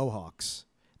actually have mohawks.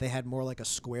 They had more like a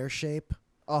square shape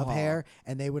of hair,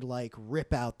 and they would like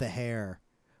rip out the hair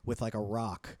with like a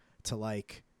rock to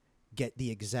like get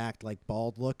the exact like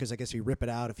bald look. Because I guess if you rip it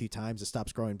out a few times, it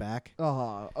stops growing back.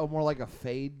 Oh, more like a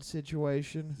fade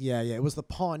situation. Yeah. It was the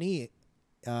Pawnee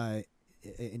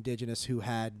indigenous who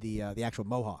had the actual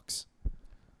mohawks.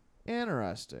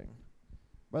 Interesting.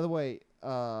 By the way,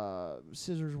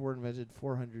 scissors were invented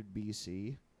 400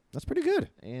 BC. That's pretty good.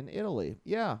 In Italy.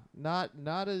 Yeah, not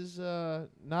as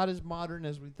modern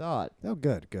as we thought. Oh,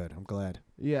 good. I'm glad.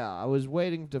 Yeah, I was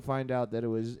waiting to find out that it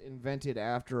was invented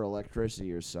after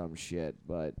electricity or some shit,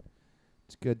 but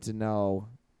it's good to know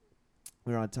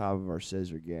we're on top of our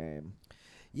scissor game.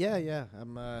 Yeah.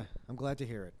 I'm glad to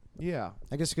hear it. Yeah.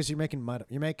 I guess because you're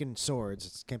making swords,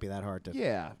 it can't be that hard to.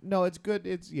 Yeah. No, it's good.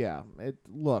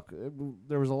 Look,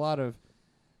 there was a lot of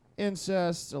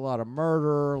incest, a lot of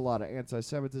murder, a lot of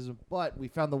anti-Semitism, but we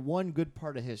found the one good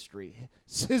part of history.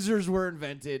 Scissors were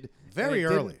invented Very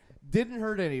early. Didn't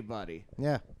hurt anybody.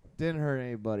 Yeah. Didn't hurt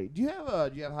anybody. Do you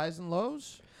have highs and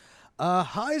lows?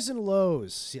 Highs and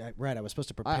lows. See, right, I was supposed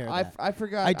to prepare that. I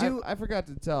forgot. I forgot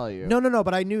to tell you. No,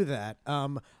 but I knew that.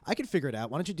 I can figure it out.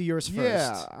 Why don't you do yours first?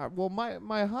 Yeah. Well,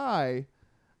 my high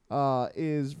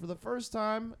is for the first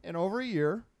time in over a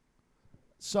year,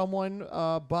 someone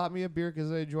bought me a beer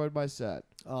because they enjoyed my set.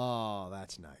 Oh,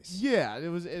 that's nice. Yeah, it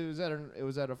was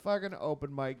at a fucking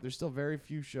open mic. There's still very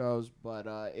few shows, but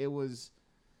it was.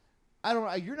 I don't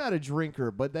know. You're not a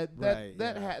drinker, but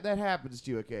that happens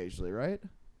to you occasionally, right?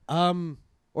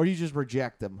 Or you just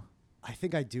reject them. I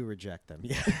think I do reject them.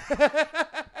 Yeah.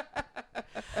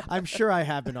 I'm sure I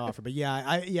have been offered, but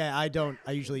I don't.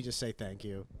 I usually just say thank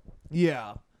you.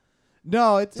 Yeah.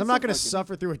 No, I'm not going to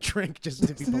suffer through a drink just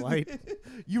to be polite.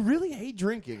 You really hate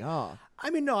drinking, huh? I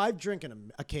mean, no, I've drinking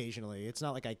them occasionally. It's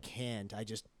not like I can't. I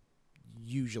just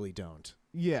usually don't.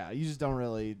 Yeah, you just don't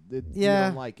really. You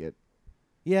don't like it.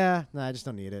 Yeah, no, I just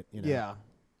don't need it. You know? Yeah.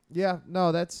 Yeah,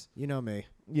 no, that's. You know me.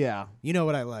 Yeah. You know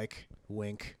what I like.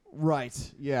 Wink.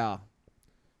 Right. Yeah.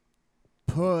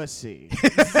 Pussy.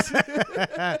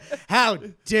 How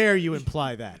dare you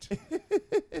imply that?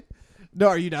 No,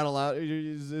 are you not allowed?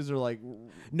 Is there like?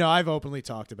 No, I've openly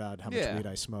talked about how much weed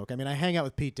I smoke. I mean, I hang out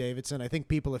with Pete Davidson. I think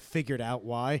people have figured out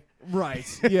why. Right.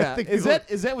 Yeah. Was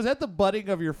that the budding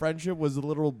of your friendship? Was the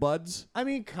literal buds? I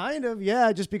mean, kind of.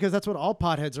 Yeah. Just because that's what all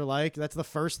potheads are like. That's the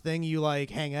first thing you like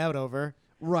hang out over.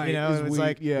 Right. You know, it's weed,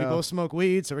 like we both smoke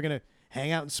weed, so we're gonna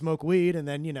hang out and smoke weed, and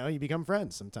then you become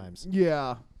friends sometimes.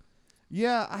 Yeah.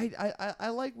 Yeah. I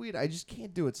like weed. I just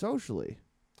can't do it socially.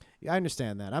 Yeah, I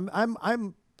understand that.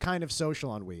 I'm kind of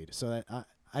social on weed, so that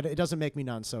it doesn't make me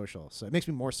non-social. So it makes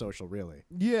me more social, really.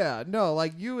 Yeah, no,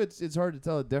 like you, it's hard to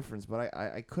tell the difference, but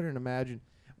I couldn't imagine.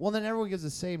 Well, then everyone gives the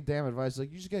same damn advice,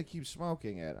 like you just gotta keep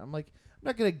smoking it. I'm like, I'm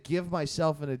not gonna give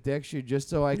myself an addiction just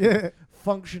so I can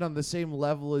function on the same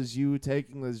level as you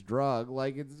taking this drug.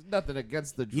 Like it's nothing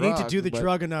against the drug. You need to do the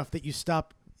drug enough that you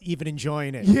stop even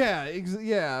enjoying it.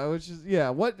 Yeah, which is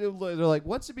what they're like.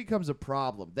 Once it becomes a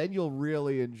problem, then you'll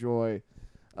really enjoy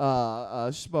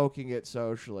smoking it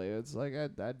socially. It's like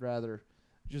I'd rather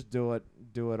just do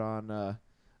it on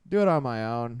my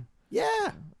own.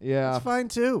 Yeah, Yeah, that's fine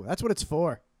too. That's what it's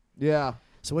for. yeah.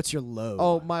 So what's your low?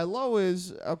 Oh, my low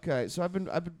is okay. So I've been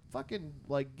fucking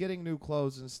like getting new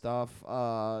clothes and stuff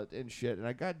and shit, and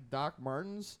I got Doc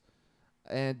Martens,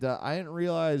 and I didn't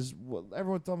realize.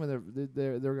 Everyone told me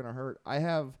they're gonna hurt. I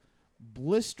have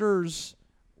blisters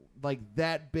like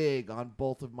that big on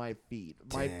both of my feet.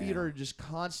 My feet are just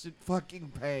constant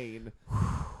fucking pain.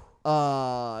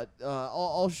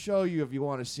 I'll show you if you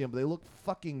want to see them. But they look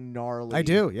fucking gnarly. I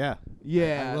do, yeah.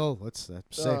 Yeah. I will. Let's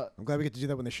say. I'm glad we get to do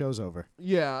that when the show's over.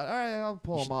 Yeah. All right, I'll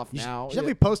pull them off now. You should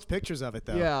definitely post pictures of it,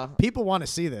 though. Yeah. People want to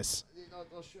see this.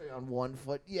 I'll show you on one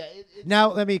foot. Yeah.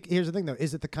 Now, here's the thing, though.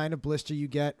 Is it the kind of blister you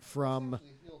get from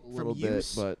bit,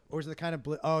 use? but or is it the kind of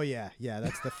oh, yeah. Yeah,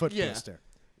 that's the foot blister.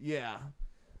 Yeah.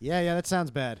 Yeah, that sounds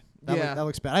bad. That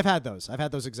looks bad. I've had those. I've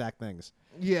had those exact things.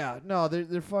 Yeah, no,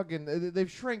 they're fucking. They've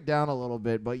shrank down a little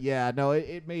bit, but yeah, no,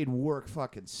 it made work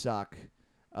fucking suck.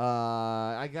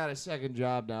 I got a second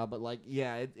job now, but like,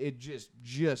 yeah, it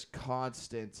just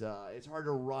constant. It's hard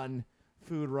to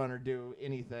food run or do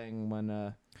anything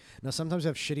when. Now sometimes you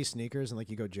have shitty sneakers and like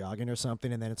you go jogging or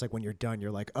something, and then it's like when you're done,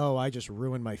 you're like, oh, I just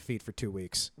ruined my feet for 2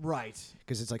 weeks. Right.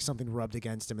 Because it's like something rubbed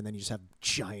against them, and then you just have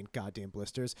giant goddamn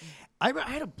blisters. I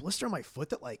had a blister on my foot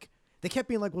that like they kept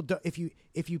being like, well, if you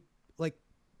like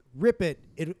rip it,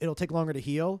 it'll take longer to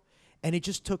heal, and it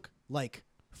just took like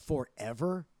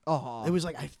forever. It was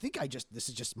like, I think this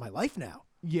is just my life now.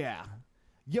 Yeah.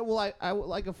 Yeah, well, I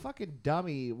like a fucking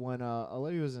dummy when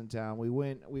Olivia was in town. We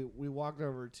walked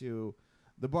over to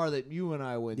the bar that you and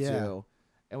I went to,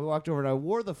 and we walked over and I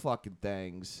wore the fucking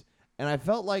things, and I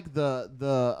felt like the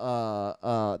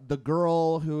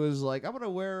girl who was like, I'm gonna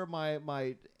wear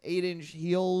my 8-inch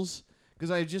heels. Because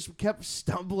I just kept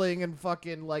stumbling and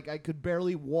fucking, like, I could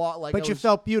barely walk. Like, but you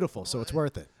felt beautiful, so it's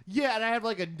worth it. Yeah, and I have,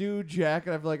 like, a new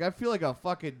jacket. I feel like a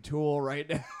fucking tool right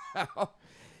now.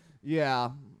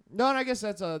 Yeah. No, and I guess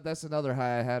that's another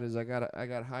high I had is I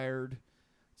got hired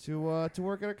to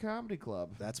work at a comedy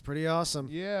club. That's pretty awesome.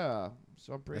 Yeah.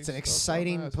 So I'm pretty. It's an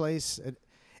exciting place.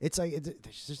 It's like, I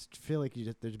just feel like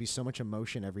there'd be so much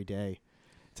emotion every day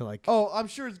to, like. Oh, I'm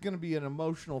sure it's going to be an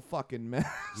emotional fucking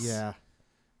mess. Yeah.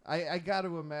 I got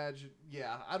to imagine.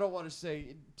 Yeah, I don't want to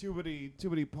say too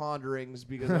many ponderings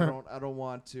because I don't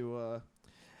want to.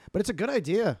 But it's a good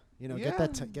idea, Get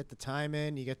the time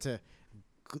in. You get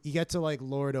to like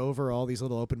lord over all these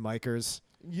little open micers.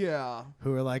 Yeah.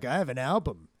 Who are like, I have an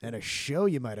album and a show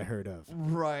you might have heard of.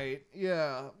 Right.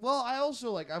 Yeah. Well, I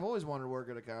also I've always wanted to work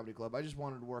at a comedy club. I just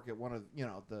wanted to work at one of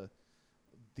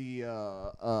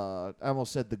I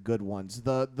almost said the good ones.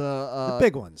 The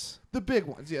big ones. The big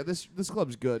ones. Yeah, this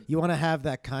club's good. You want to have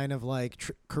that kind of like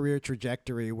career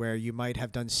trajectory where you might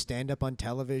have done stand up on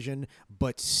television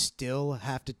but still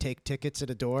have to take tickets at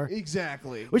a door.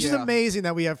 Exactly. Which is amazing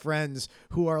that we have friends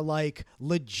who are like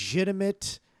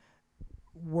legitimate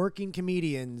working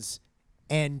comedians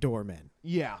and doormen.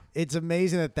 Yeah. It's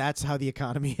amazing that that's how the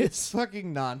economy is. It's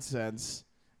fucking nonsense.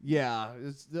 Yeah,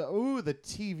 it's the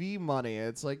TV money.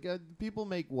 It's like people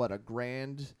make what,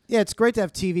 $1,000? Yeah, it's great to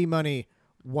have TV money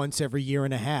once every year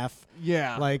and a half.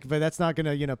 Yeah, but that's not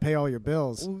gonna pay all your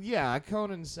bills. Well, yeah, a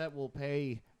Conan set will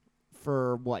pay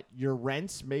for what, your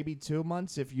rent, maybe 2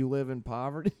 months if you live in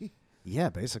poverty. Yeah,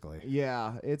 basically.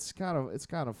 Yeah, it's kind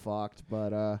of fucked,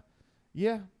 but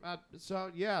yeah.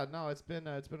 So yeah, no, it's been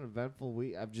an eventful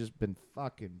week. I've just been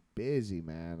fucking busy,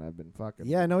 man. I've been fucking.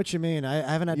 Yeah, I know what you mean. I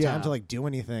haven't had time to like do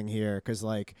anything here because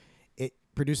like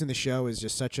producing the show is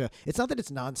just such a. It's not that it's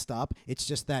nonstop. It's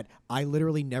just that I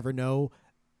literally never know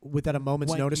without a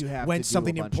moment's notice when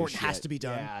something important has to be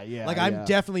done. Yeah. Like I'm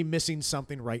definitely missing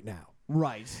something right now.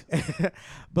 Right.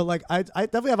 But like I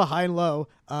definitely have a high and low.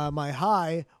 My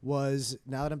high was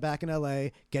now that I'm back in LA,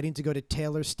 getting to go to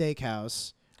Taylor's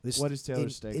Steakhouse. What is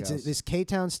Taylor's Steakhouse? It's this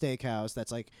K-Town steakhouse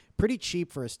that's like pretty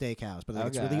cheap for a steakhouse, but like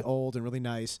it's really old and really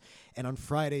nice. And on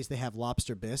Fridays they have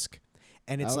lobster bisque,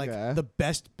 and it's like the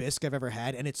best bisque I've ever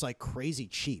had, and it's like crazy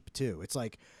cheap too. It's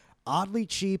like oddly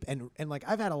cheap, and like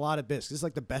I've had a lot of bisques. This is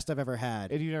like the best I've ever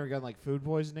had. And you never gotten like food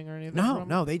poisoning or anything?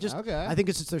 No, they just. Okay. I think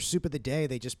it's just their soup of the day.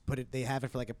 They just put it. They have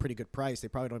it for like a pretty good price. They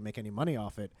probably don't make any money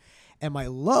off it. And my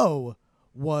low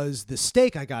was the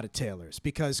steak I got at Taylor's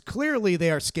because clearly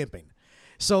they are skimping.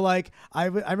 So like I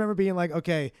remember being like,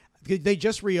 okay, they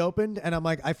just reopened, and I'm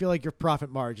like, I feel like your profit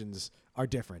margins are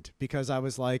different because I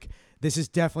was like, this is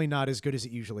definitely not as good as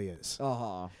it usually is.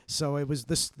 So it was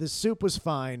the soup was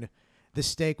fine. The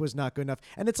steak was not good enough.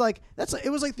 And it's like, that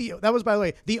was, by the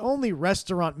way, the only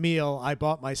restaurant meal I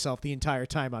bought myself the entire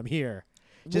time I'm here.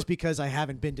 Just because I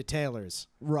haven't been to Taylor's.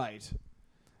 Right.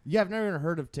 Yeah, I've never even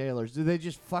heard of Taylor's. Did they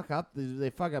just fuck up? Did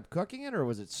they fuck up cooking it, or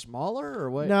was it smaller,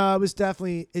 or what? No,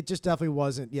 it just definitely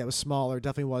wasn't. Yeah, it was smaller.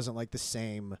 Definitely wasn't like the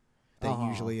same that it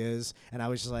usually is. And I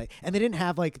was just like, and they didn't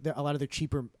have like a lot of their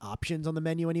cheaper options on the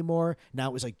menu anymore. Now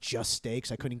it was like just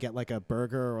steaks. I couldn't get like a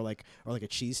burger or like a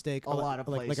cheesesteak. A lot of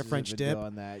places like a French dip.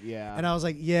 doing that, yeah. And I was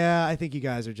like, yeah, I think you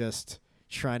guys are just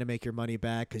trying to make your money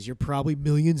back because you're probably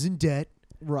millions in debt.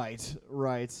 Right.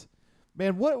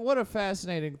 Man, what a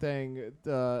fascinating thing,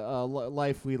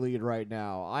 life we lead right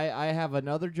now. I have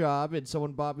another job, and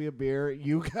someone bought me a beer.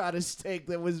 You got a steak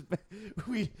that was,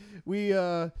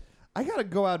 I gotta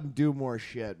go out and do more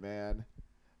shit, man.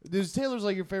 Is Taylor's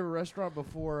like your favorite restaurant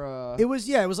before? It was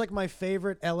like my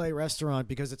favorite LA restaurant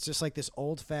because it's just like this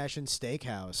old fashioned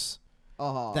steakhouse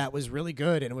that was really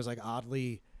good, and it was like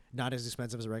oddly not as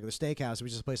expensive as a regular steakhouse. It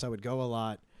was just a place I would go a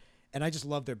lot, and I just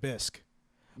loved their bisque.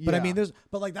 But I mean,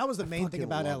 that was the main thing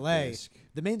about LA. Bisque.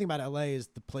 The main thing about LA is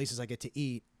the places I get to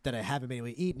eat that I haven't been able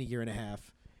to eat in a year and a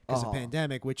half because of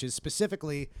pandemic, which is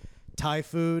specifically Thai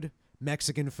food,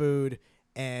 Mexican food,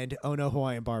 and Oh No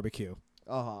Hawaiian barbecue.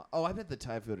 Oh, I bet the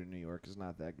Thai food in New York is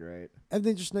not that great. And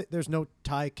then there's no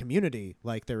Thai community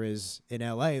like there is in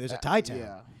LA. There's a Thai town.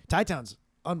 Yeah. Thai town's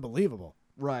unbelievable.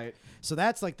 Right. So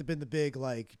that's like been the big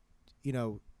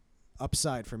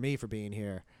upside for me for being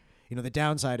here. The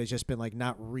downside has just been like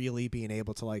not really being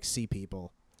able to like see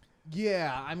people.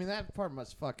 Yeah, I mean that part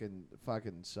must fucking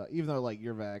suck. Even though like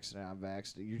you're vaccinated, I'm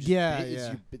vaccinated.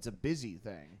 It's a busy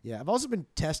thing. Yeah, I've also been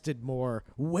tested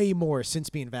way more since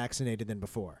being vaccinated than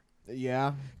before.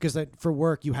 Yeah, because for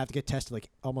work you have to get tested like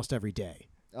almost every day.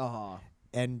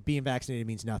 And being vaccinated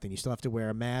means nothing. You still have to wear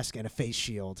a mask and a face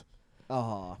shield.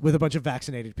 With a bunch of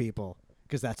vaccinated people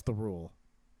because that's the rule.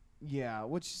 Yeah,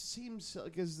 which seems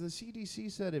because the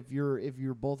CDC said if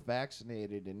you're both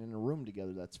vaccinated and in a room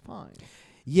together, that's fine.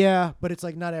 Yeah, but it's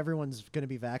like not everyone's going to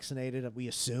be vaccinated. We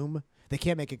assume they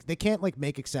can't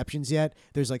make exceptions yet.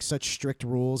 There's like such strict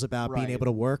rules about being able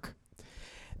to work.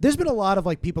 There's been a lot of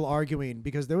like people arguing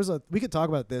because we could talk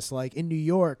about this like in New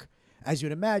York, as you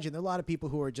would imagine. There are a lot of people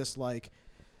who are just like,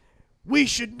 we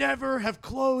should never have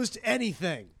closed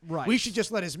anything. Right. We should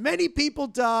just let as many people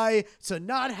die to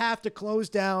not have to close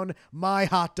down my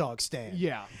hot dog stand.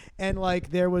 Yeah. And like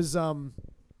there was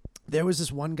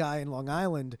this one guy in Long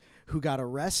Island who got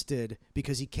arrested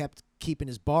because he kept keeping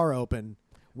his bar open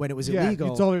when it was illegal.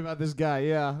 You told me about this guy,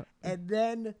 yeah. And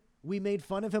then we made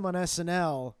fun of him on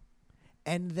SNL.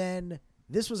 And then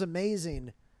this was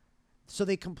amazing. So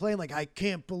they complained like, I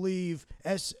can't believe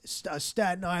a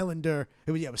Staten Islander.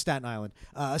 It was Staten Island.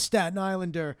 A Staten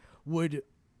Islander would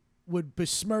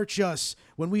besmirch us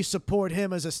when we support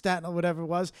him as a Staten or whatever it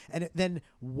was. And then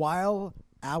while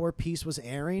our piece was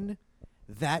airing,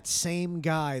 that same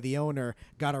guy, the owner,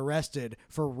 got arrested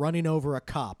for running over a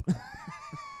cop.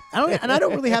 I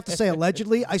don't really have to say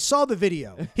allegedly. I saw the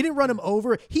video. He didn't run him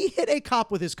over. He hit a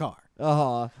cop with his car.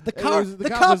 The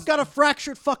cop got a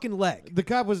fractured fucking leg. The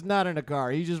cop was not in a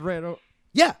car. He just ran over.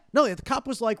 Yeah. No, the cop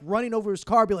was like running over his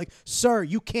car, be like, sir,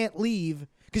 you can't leave,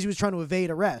 because he was trying to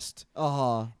evade arrest.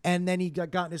 And then he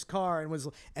got in his car and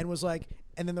was like,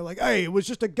 and then they're like, hey, it was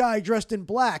just a guy dressed in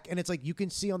black. And it's like, you can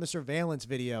see on the surveillance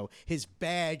video his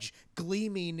badge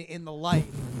gleaming in the light.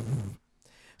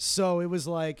 So it was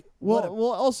like, well,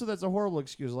 also that's a horrible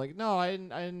excuse. Like, no, I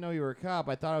didn't know you were a cop.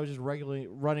 I thought I was just regularly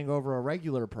running over a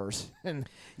regular person.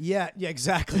 Yeah,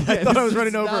 exactly. I thought I was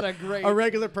running over a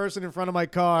regular person in front of my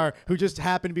car who just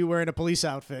happened to be wearing a police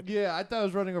outfit. Yeah, I thought I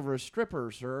was running over a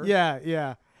stripper, sir.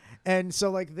 Yeah. And so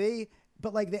like they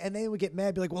would get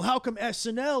mad, be like, well, how come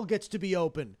SNL gets to be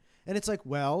open? And it's like,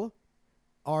 well,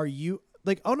 are you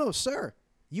like, oh no, sir,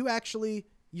 you're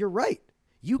right.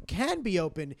 You can be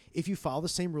open if you follow the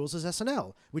same rules as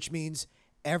SNL, which means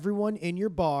everyone in your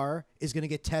bar is going to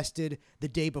get tested the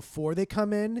day before they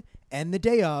come in and the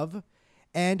day of.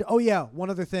 And, oh, yeah, one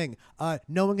other thing.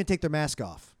 No one can take their mask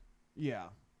off. Yeah.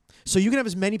 So you can have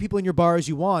as many people in your bar as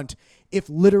you want if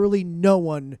literally no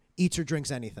one eats or drinks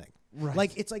anything. Right.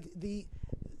 Like, it's like the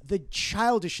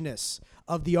childishness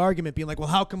of the argument being like, well,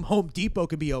 how come Home Depot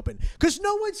can be open? Because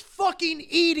no one's fucking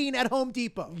eating at Home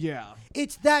Depot. Yeah.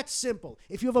 It's that simple.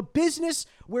 If you have a business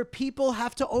where people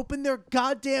have to open their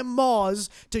goddamn maws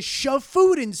to shove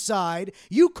food inside,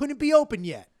 you couldn't be open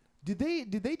yet. Did they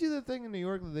do the thing in New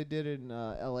York that they did in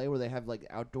L.A. where they have like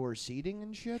outdoor seating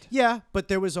and shit? Yeah, but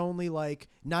there was only like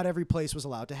not every place was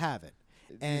allowed to have it.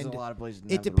 There's And a lot of places.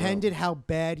 it depended how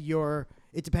bad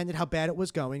it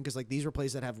was going, because like these were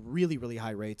places that have really, really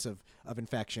high rates of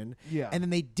infection. Yeah. And then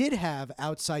they did have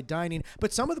outside dining,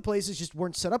 but some of the places just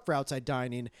weren't set up for outside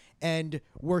dining and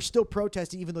were still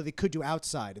protesting even though they could do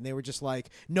outside. And they were just like,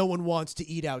 no one wants to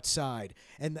eat outside.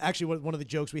 And actually one of the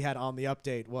jokes we had on the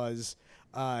update was,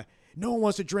 no one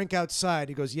wants to drink outside.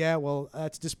 He goes, yeah, well,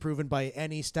 that's disproven by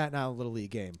any Staten Island Little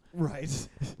League game. Right.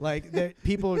 Like,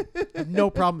 people have no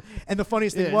problem. And the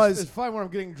funniest thing it's fine when I'm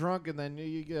getting drunk and then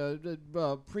you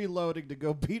preloading to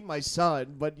go beat my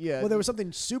son. But yeah. Well, there was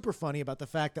something super funny about the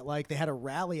fact that, like, they had a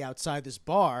rally outside this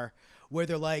bar where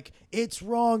they're like, it's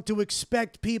wrong to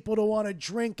expect people to want to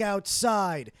drink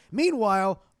outside.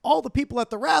 Meanwhile, all the people at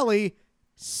the rally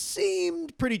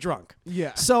seemed pretty drunk.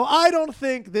 Yeah. So I don't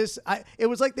think it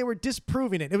was like they were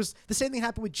disproving it. It was the same thing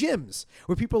happened with gyms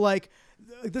where people like,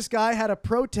 this guy had a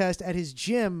protest at his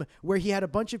gym where he had a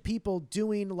bunch of people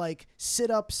doing like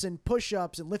sit-ups and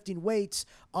push-ups and lifting weights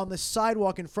on the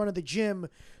sidewalk in front of the gym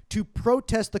to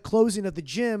protest the closing of the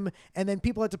gym. And then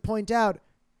people had to point out,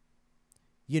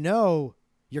 you're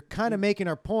kind of making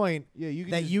our point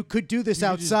you could do this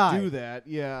outside. Just do that.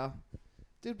 Yeah.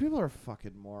 Dude, people are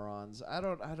fucking morons. I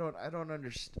don't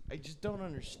understand. I just don't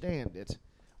understand it.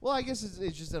 Well, I guess it's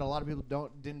just that a lot of people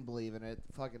didn't believe in it.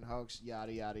 Fucking hoax,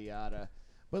 yada yada yada.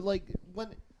 But like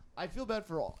when I feel bad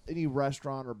for any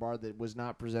restaurant or bar that was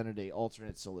not presented a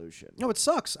alternate solution. No, it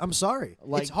sucks. I'm sorry.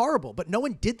 It's horrible, but no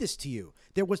one did this to you.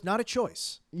 There was not a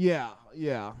choice. Yeah.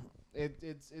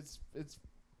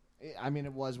 I mean,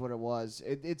 it was what it was.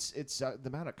 It's the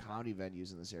amount of comedy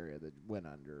venues in this area that went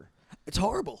under. It's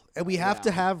horrible, and we have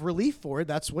to have relief for it.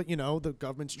 That's what the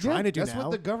government's trying to do now. That's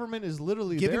what the government is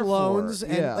literally giving there loans, for.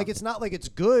 And like it's not like it's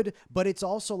good, but it's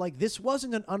also like this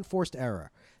wasn't an unforced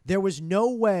error. There was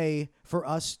no way for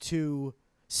us to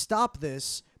stop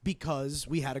this because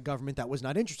we had a government that was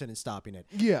not interested in stopping it.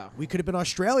 Yeah, we could have been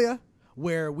Australia,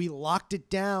 where we locked it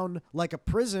down like a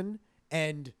prison,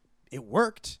 and it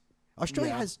worked.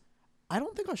 Australia has. I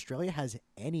don't think Australia has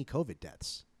any COVID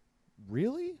deaths.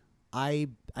 Really? I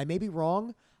may be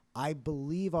wrong. I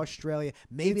believe Australia.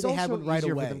 Maybe they have one right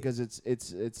away because it's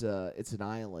an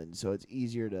island, so it's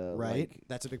easier to right. Like,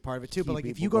 that's a big part of it too. But like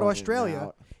if you go to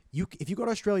Australia,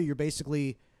 you're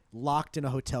basically locked in a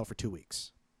hotel for 2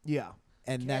 weeks. Yeah,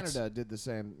 and Canada did the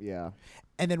same. Yeah,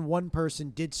 and then one person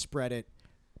did spread it,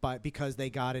 because they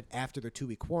got it after their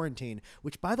 2-week quarantine.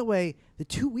 Which, by the way, the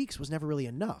 2 weeks was never really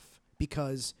enough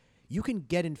because you can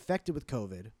get infected with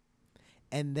COVID,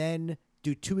 and then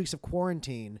do 2 weeks of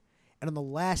quarantine, and on the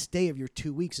last day of your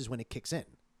 2 weeks is when it kicks in.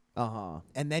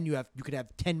 And then you could have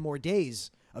 10 more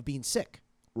days of being sick.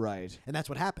 Right. And that's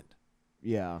what happened.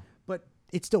 Yeah. But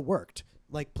it still worked.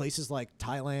 Like places like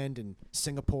Thailand and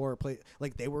Singapore,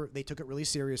 they took it really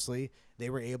seriously.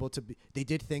 They were able to they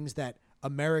did things that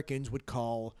Americans would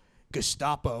call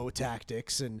Gestapo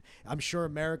tactics, and I'm sure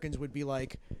Americans would be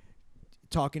like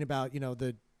talking about,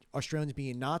 the Australians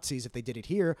being Nazis if they did it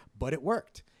here, but it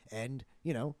worked. And,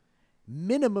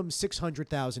 minimum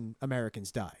 600,000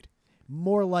 Americans died.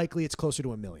 More likely it's closer to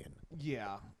 1 million.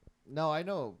 Yeah. No, I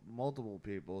know multiple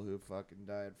people who fucking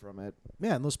died from it.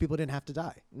 Yeah, and those people didn't have to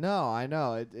die. No, I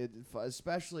know. It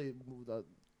especially,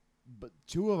 but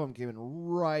 2 of them came in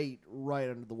right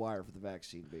under the wire for the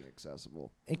vaccine being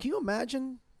accessible. And can you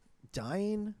imagine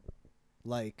dying,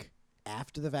 like,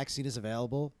 after the vaccine is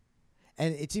available?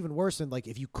 And it's even worse than, like,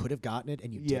 if you could have gotten it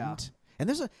and you didn't. And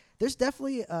there's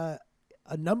definitely a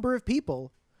number of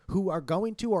people who are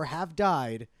going to or have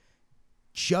died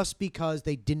just because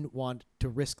they didn't want to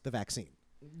risk the vaccine.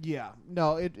 Yeah.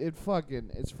 No, it's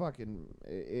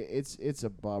a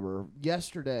bummer.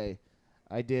 Yesterday,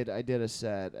 I did a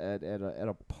set at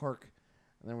a park,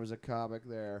 and there was a comic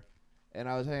there, and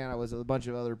I was hanging out with a bunch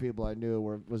of other people I knew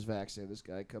was vaccinated. This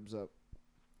guy comes up,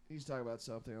 he's talking about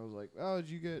something. I was like, "Oh, did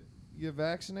you get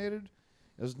vaccinated?"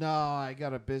 He goes, "No, I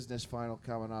got a business final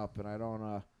coming up, and I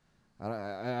didn't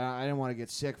want to get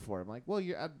sick for it." I'm like, "Well,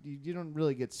 you don't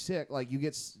really get sick. Like, you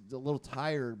get a little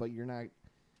tired, but you're not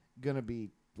gonna be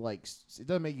like, it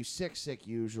doesn't make you sick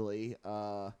usually."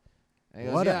 And he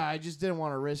goes, "Yeah, I just didn't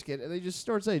want to risk it." And they just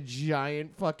starts a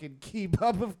giant fucking keep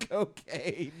up of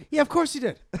cocaine. Yeah, of course he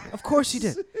did. Of course he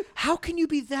did. How can you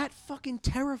be that fucking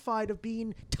terrified of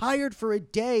being tired for a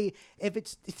day if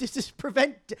it's just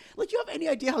prevent? Like, you have any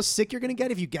idea how sick you're gonna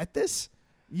get if you get this?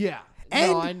 Yeah.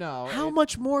 And no, I know. how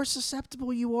much more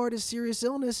susceptible you are to serious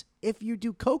illness if you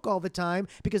do coke all the time,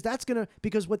 because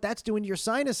what that's doing to your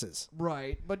sinuses.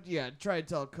 Right, but yeah, try to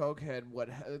tell a cokehead what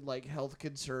like health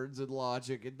concerns and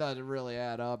logic. It doesn't really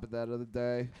add up at the end of the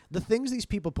day. The things these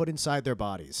people put inside their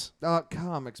bodies.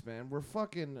 Comics, man, we're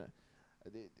fucking.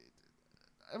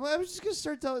 I was just gonna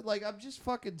start telling, like, I'm just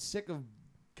fucking sick of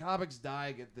comics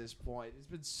dying at this point. It's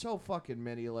been so fucking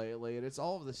many lately, and it's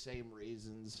all of the same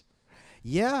reasons.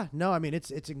 Yeah, no, I mean it's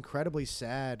incredibly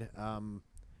sad.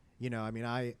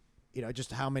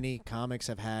 Just how many comics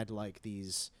have had like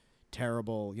these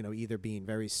terrible, either being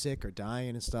very sick or dying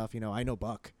and stuff. I know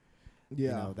Buck.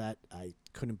 Yeah. That I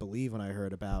couldn't believe when I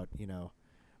heard about,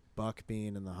 Buck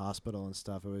being in the hospital and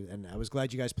stuff. And I was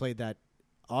glad you guys played that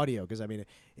audio, because I mean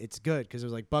it's good, because it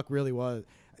was like Buck really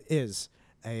is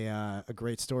a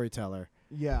great storyteller.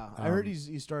 Yeah, I heard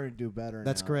he's starting to do better.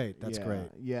 That's now. great. That's great.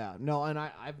 Yeah, no, and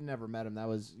I've never met him. That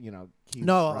was Keith's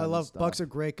no, friend I and love stuff. Buck's a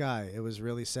great guy. It was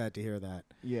really sad to hear that.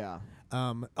 Yeah.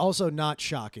 Also not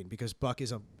shocking, because Buck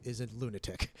is a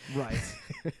lunatic. Right.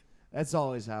 That's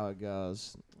always how it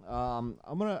goes. I'm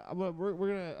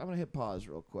gonna hit pause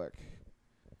real quick.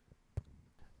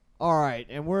 All right,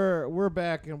 and we're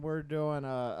back, and we're doing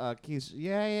Keith.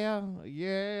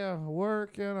 Yeah,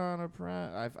 working on a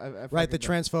right, the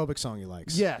transphobic song he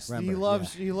likes. Yes, Remember,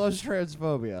 he loves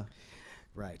transphobia.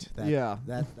 Right.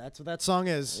 That's what that song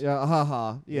is.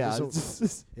 Yeah. Yeah.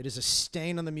 It is a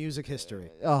stain on the music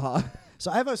history. Uh-huh. So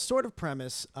I have a sort of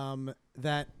premise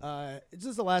that this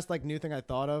is the last new thing I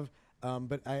thought of,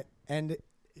 and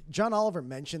John Oliver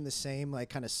mentioned the same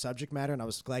kind of subject matter, and I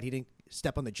was glad he didn't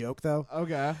step on the joke though.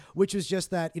 Okay. Which was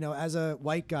just that, as a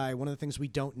white guy, one of the things we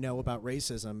don't know about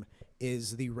racism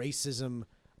is the racism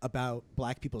about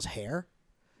black people's hair.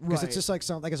 Because it's just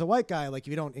as a white guy, if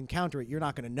you don't encounter it, you're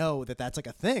not going to know that that's a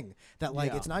thing. That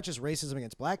it's not just racism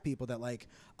against black people, that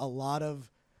a lot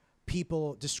of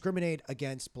people discriminate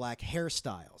against black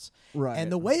hairstyles. Right.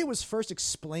 And the way it was first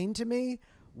explained to me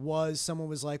was someone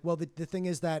was like, well, the thing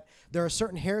is that there are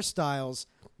certain hairstyles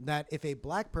that if a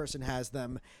black person has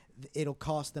them, it'll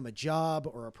cost them a job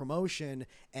or a promotion,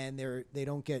 and they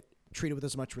don't get treated with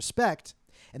as much respect.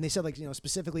 And they said,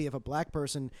 specifically if a black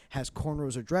person has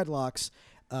cornrows or dreadlocks,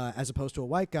 as opposed to a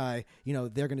white guy,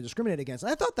 they're going to discriminate against.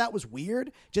 And I thought that was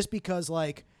weird, just because,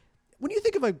 when you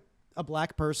think of a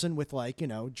black person with,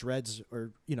 dreads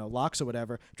or, locks or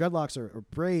whatever, dreadlocks or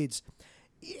braids,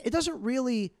 it doesn't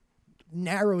really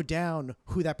narrow down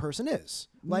who that person is.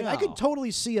 I could totally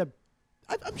see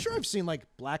I'm sure I've seen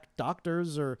black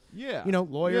doctors or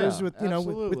lawyers with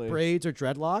with braids or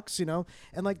dreadlocks,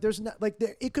 and there's not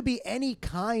it could be any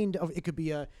kind of, it could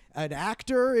be an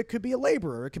actor, it could be a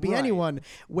laborer, it could be anyone,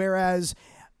 whereas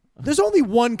there's only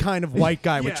one kind of white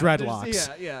guy with dreadlocks.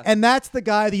 And that's the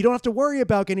guy that you don't have to worry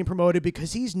about getting promoted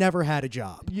because he's never had a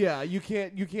job. Yeah, you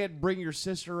can't bring your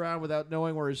sister around without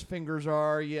knowing where his fingers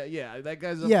are. Yeah, that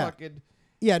guy's a fucking.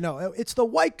 Yeah, no, it's the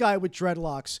white guy with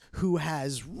dreadlocks who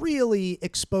has really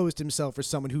exposed himself as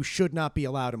someone who should not be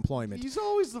allowed employment. He's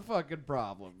always the fucking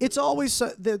problem. It's always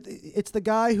it's the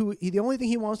guy who the only thing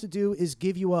he wants to do is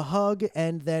give you a hug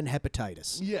and then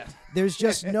hepatitis. Yeah. There's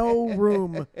just no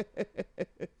room.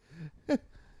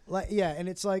 And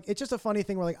it's it's just a funny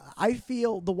thing where I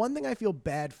feel the one thing I feel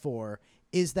bad for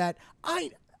is that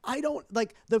I don't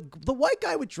the white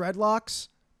guy with dreadlocks,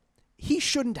 he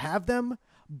shouldn't have them.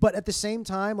 But at the same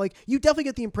time, you definitely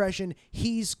get the impression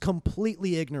he's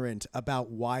completely ignorant about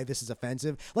why this is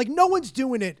offensive. No one's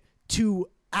doing it to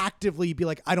actively be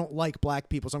I don't like black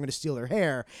people, so I'm going to steal their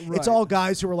hair. Right. It's all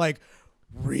guys who are like,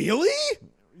 really?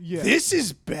 Yeah. This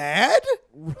is bad?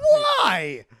 Right.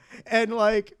 Why? And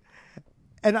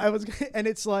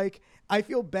it's I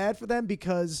feel bad for them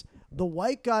because the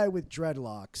white guy with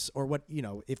dreadlocks, or what,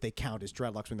 if they count as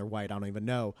dreadlocks when they're white, I don't even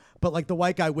know. But the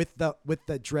white guy with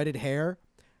the dreaded hair,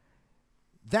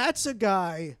 that's a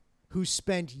guy who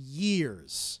spent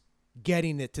years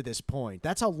getting it to this point.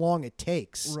 That's how long it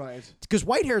takes. Right. Because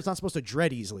white hair is not supposed to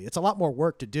dread easily. It's a lot more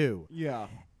work to do. Yeah.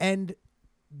 And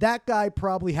that guy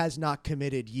probably has not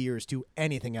committed years to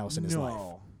anything else in his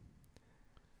life.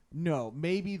 No,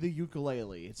 maybe the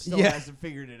ukulele. It still hasn't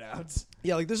figured it out.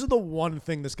 Yeah, this is the one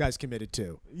thing this guy's committed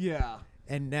to. Yeah.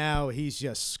 And now he's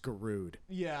just screwed.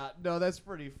 Yeah, no, that's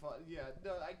pretty fun. Yeah,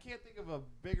 no, I can't think of a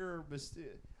bigger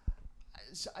mistake.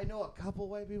 I know a couple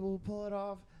white people who pull it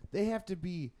off. They have to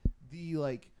be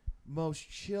the most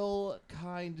chill,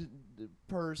 kind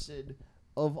person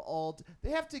of all.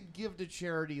 They have to give to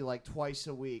charity like twice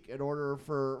a week in order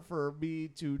for me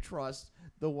to trust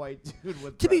the white dude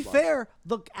with. To be dreadlocks. fair,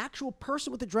 the actual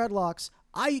person with the dreadlocks,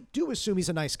 I do assume he's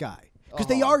a nice guy because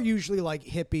they are usually like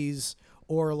hippies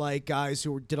or like guys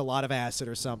who did a lot of acid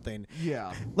or something.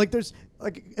 Yeah. Like there's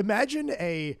like imagine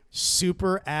a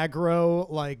super aggro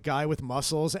like guy with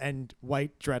muscles and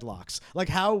white dreadlocks. Like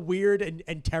how weird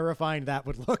and terrifying that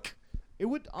would look. It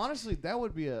would honestly, that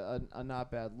would be a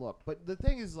not bad look. But the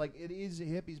thing is, like, it is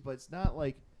hippies, but it's not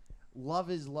like love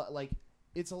is like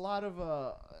it's a lot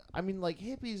of I mean, like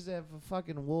hippies have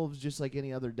fucking wolves just like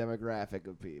any other demographic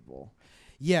of people.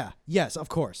 Yeah. Yes, of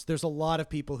course. There's a lot of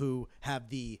people who have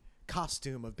the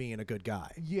costume of being a good guy.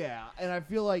 Yeah, and I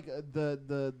feel like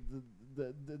the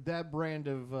that brand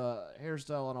of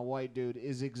hairstyle on a white dude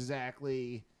is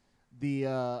exactly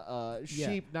the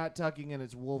sheep not tucking in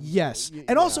its wolf. Yes.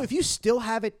 And also, if you still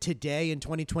have it today in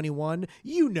 2021,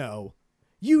 you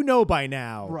know by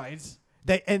now. Right.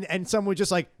 And someone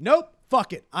just like, nope,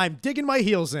 fuck it. I'm digging my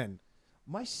heels in.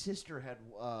 My sister had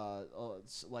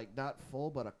like not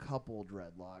full, but a couple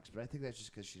dreadlocks. But I think that's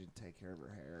just because she didn't take care of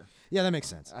her hair. Yeah, that makes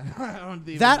sense. I don't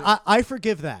even I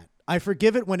forgive that. I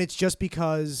forgive it when it's just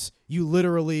because you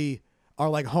literally are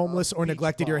like homeless or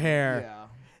neglected your hair. Yeah.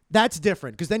 That's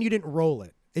different because then you didn't roll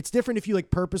it. It's different if you like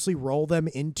purposely roll them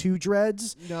into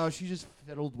dreads. No, she just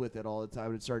fiddled with it all the time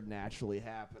and it started naturally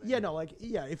happening. Yeah, no, like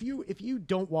if you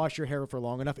don't wash your hair for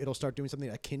long enough, it'll start doing something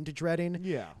akin to dreading.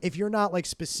 Yeah. If you're not like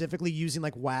specifically using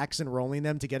like wax and rolling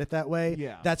them to get it that way,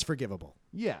 yeah, that's forgivable.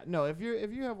 Yeah, no, if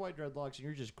you have white dreadlocks and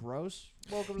you're just gross,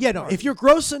 welcome to yeah, the no, party. if you're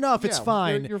gross enough, it's Yeah,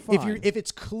 fine. you're fine. If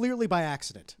it's clearly by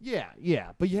accident.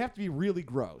 Yeah, but you have to be really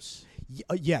gross.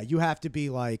 Yeah, you have to be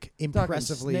like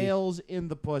impressively snails in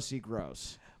the pussy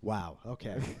gross. Wow.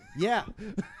 Okay. Yeah.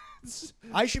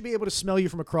 I should be able to smell you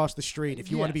from across the street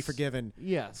if you want to be forgiven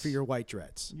for your white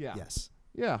dreads. Yeah. Yes.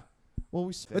 Yeah. Well,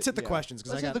 let's hit the questions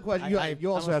because I got the question.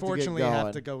 You also unfortunately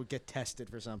have to go get tested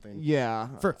for something. Yeah.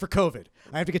 For COVID,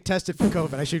 I have to get tested for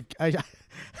COVID.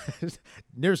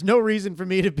 There's no reason for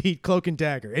me to be cloak and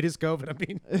dagger. It is COVID. I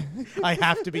mean, I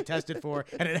have to be tested for,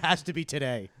 and it has to be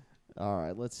today. All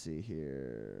right. Let's see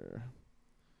here.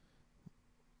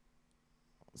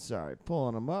 Sorry,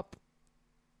 pulling them up.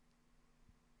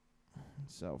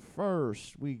 So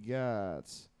first we got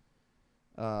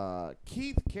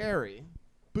Keith Carey.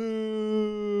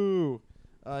 Boo!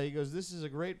 He goes, "This is a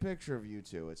great picture of you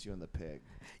two. It's you and the pig."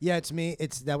 Yeah, it's me.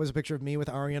 That was a picture of me with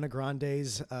Ariana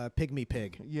Grande's pygmy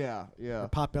pig. Yeah. Or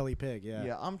potbelly pig. Yeah.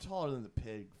 Yeah, I'm taller than the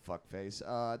pig. Fuckface.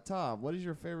 Tom, what is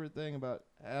your favorite thing about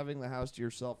having the house to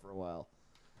yourself for a while?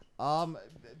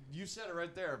 You said it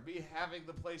right there. Me having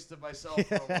the place to myself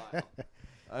for a while.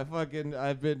 I've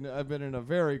been in a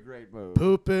very great mood.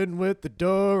 Pooping with the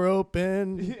door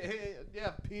open.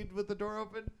 Yeah, peed with the door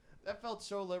open. That felt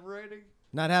so liberating.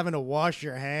 Not having to wash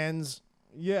your hands.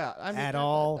 Yeah, I mean, at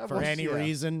all for any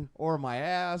reason. Or my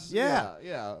ass. Yeah.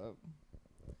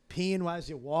 Peeing as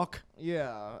you walk.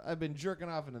 Yeah, I've been jerking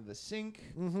off into the sink.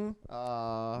 Mm-hmm.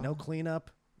 No cleanup.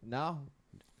 No.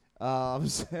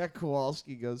 Zach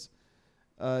Kowalski goes,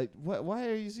 why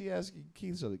is he asking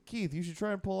Keith something? Keith, you should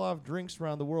try and pull off drinks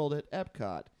around the world at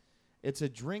Epcot. It's a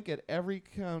drink at every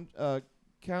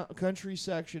country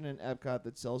section in Epcot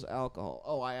that sells alcohol.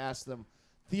 Oh, I asked them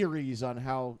theories on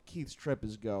how Keith's trip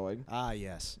is going. Ah,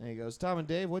 yes. And he goes, Tom and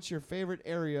Dave, what's your favorite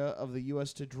area of the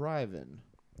U.S. to drive in?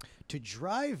 To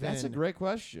drive in? That's a great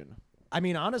question. I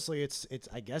mean, honestly, it's.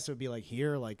 I guess it would be like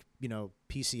here, like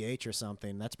PCH or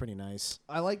something. That's pretty nice.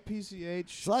 I like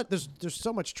PCH. There's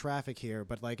so much traffic here,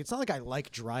 but like it's not like I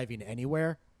like driving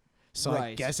anywhere. So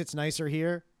I guess it's nicer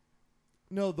here.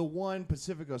 No, the one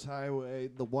Pacific Coast Highway,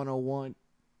 the 101,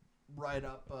 right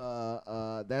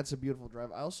up. That's a beautiful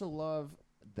drive. I also love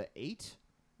the 8.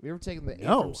 Have you ever taken the 8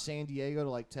 from San Diego to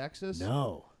like Texas?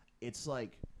 No. It's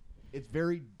like, it's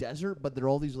very desert, but there are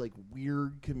all these like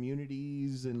weird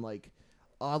communities and like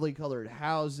oddly colored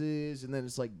houses, and then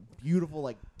it's like beautiful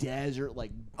like desert,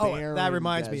 like barren that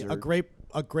reminds desert. me,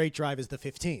 a great drive is the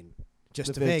 15,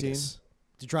 just to 15? Vegas.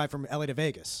 To drive from LA to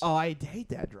Vegas. Oh, I hate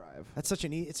that drive. That's such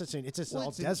an it's just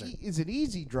all desert. It's an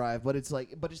easy drive, but it's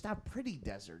not pretty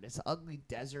desert. It's ugly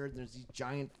desert. There's these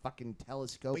giant fucking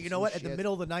telescopes. But you know what? At the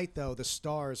middle of the night, though, the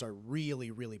stars are really,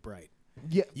 really bright.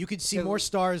 Yeah, you could see more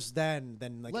stars than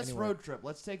like. Let's anywhere. road trip.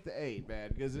 Let's take the 8,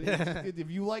 man. Because if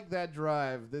you like that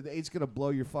drive, the 8's gonna blow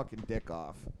your fucking dick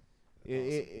off. Awesome.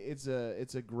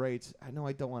 It's a great. I know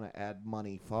I don't want to add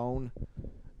money phone.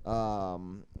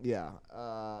 Tori's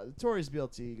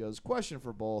BLT goes, question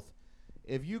for both.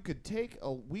 If you could take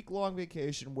a week-long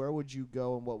vacation, where would you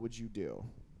go and what would you do?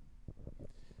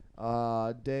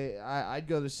 I'd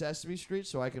go to Sesame Street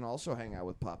so I can also hang out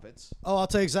with puppets. Oh, I'll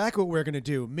tell you exactly what we're going to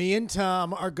do. Me and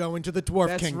Tom are going to the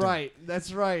Dwarf Kingdom.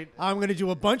 That's right. I'm going to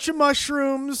do a bunch of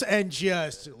mushrooms and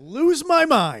just lose my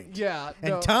mind. Yeah.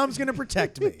 And Tom's going to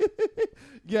protect me.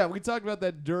 Yeah, we talked about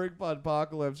that during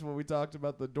Podpocalypse when we talked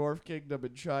about the Dwarf Kingdom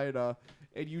in China,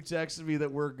 and you texted me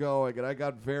that we're going, and I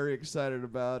got very excited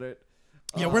about it.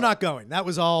 Yeah, we're not going. That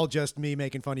was all just me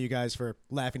making fun of you guys for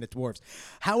laughing at dwarves.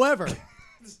 However,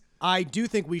 I do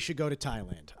think we should go to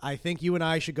Thailand. I think you and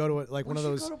I should go to one of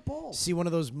those, see one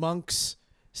of those monks,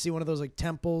 see one of those like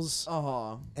temples,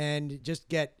 and just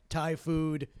get Thai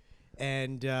food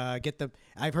and get the.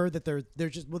 I've heard that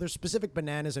there's specific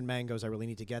bananas and mangoes I really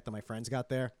need to get that my friends got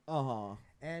there.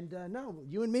 And no,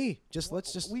 you and me,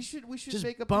 we should just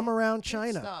make a bum around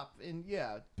China.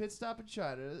 Pit stop in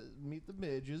China, meet the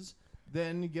midges.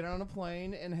 Then get on a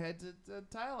plane and head to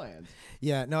Thailand.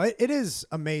 Yeah, no, it is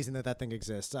amazing that thing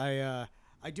exists. I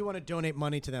do want to donate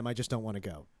money to them. I just don't want to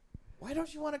go. Why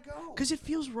don't you want to go? Because it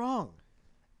feels wrong.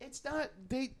 It's not.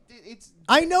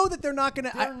 I know that they're not going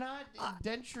to. They're not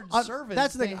indentured servants.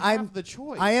 That's the thing. They have the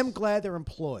choice. I am glad they're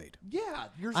employed. Yeah,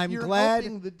 you're glad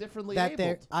helping the differently that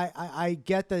abled. I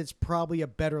get that it's probably a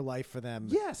better life for them.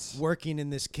 Yes. Working in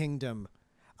this kingdom,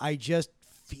 I just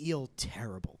feel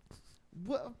terrible.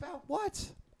 What about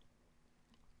what?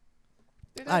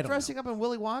 They're not dressing up in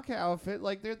Willy Wonka outfit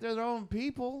like they're their own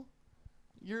people.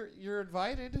 You're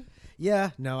invited. Yeah,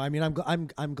 no, I mean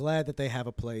I'm glad that they have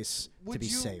a place to be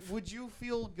safe. Would you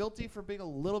feel guilty for being a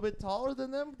little bit taller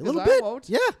than them? A little bit. I won't.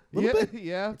 Yeah, a little bit.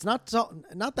 Yeah. It's not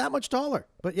that much taller,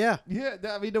 but yeah. Yeah,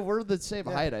 I mean we're the same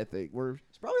height. I think we're.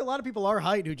 There's probably a lot of people our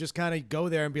height who just kind of go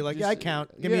there and be like, yeah, I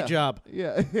count. Give me a job.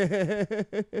 Yeah.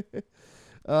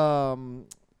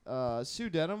 Sue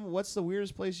Denham, what's the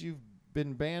weirdest place you've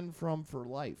been banned from for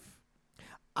life?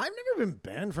 I've never been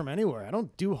banned from anywhere. I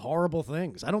don't do horrible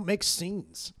things. I don't make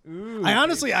scenes. Ooh,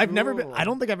 I've never been. I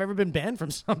don't think I've ever been banned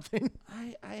from something.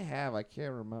 I have. I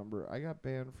can't remember. I got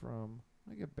banned from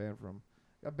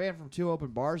 2 open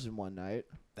bars in one night.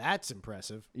 That's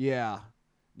impressive. Yeah.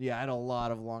 I had a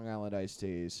lot of Long Island iced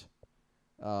teas.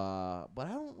 But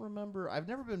I don't remember. I've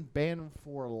never been banned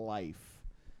for life.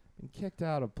 Been kicked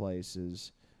out of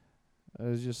places. I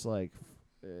was just like,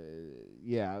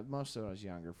 most of it when I was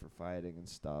younger for fighting and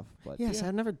stuff. But yes,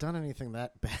 I've never done anything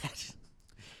that bad.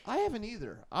 I haven't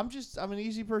either. I'm an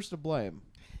easy person to blame.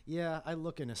 Yeah, I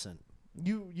look innocent.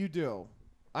 You do.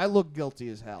 I look guilty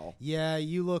as hell. Yeah,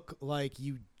 you look like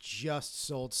you just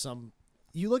sold someone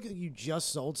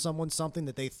something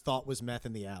that they thought was meth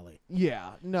in the alley.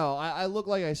 Yeah, no, I look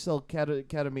like I sell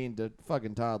ketamine to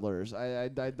fucking toddlers. I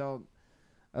don't.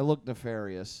 I look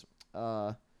nefarious.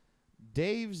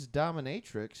 Dave's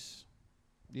Dominatrix.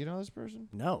 Do you know this person?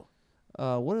 No.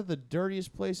 What are the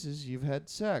dirtiest places you've had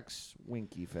sex?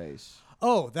 Winky face.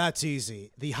 Oh, that's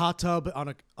easy. The hot tub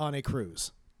on a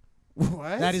cruise.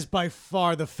 What? That is by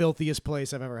far the filthiest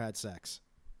place I've ever had sex.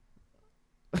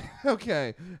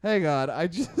 Okay, hang on.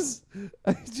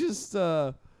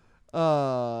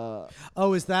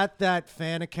 Oh, is that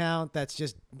fan account that's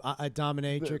just a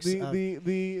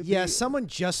dominatrix? Someone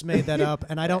just made that up,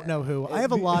 and I don't know who. I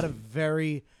have a lot of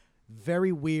very,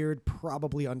 very weird,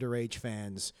 probably underage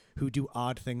fans who do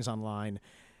odd things online.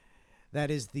 That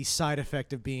is the side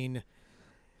effect of being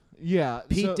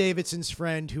Pete Davidson's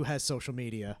friend who has social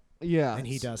media. Yeah, and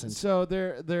he doesn't. So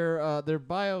their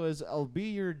bio is "I'll be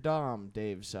your dom,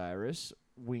 Dave Cyrus."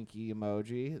 Winky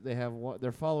emoji.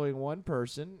 They're following one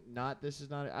person. I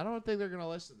don't think they're gonna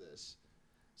listen to this.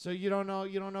 So you don't know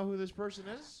who this person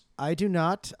is? I do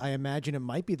not. I imagine it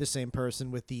might be the same person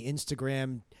with the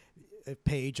Instagram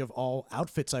page of all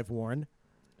outfits I've worn.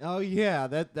 Oh yeah,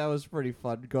 that was pretty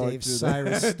fun going Dave through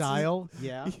Cyrus that. style.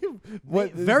 Yeah.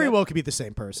 Very well could be the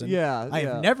same person. Yeah. I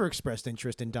have never expressed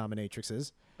interest in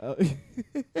dominatrixes.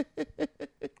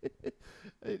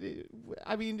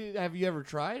 I mean, have you ever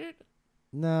tried it?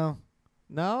 No.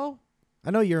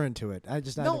 I know you're into it. I'm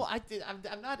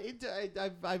not into it.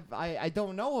 I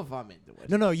don't know if I'm into it.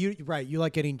 No, you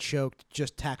like getting choked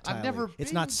just tactilely. I've never It's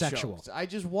been not sexual. Choked. I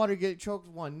just want to get choked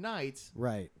one night.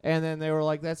 Right. And then they were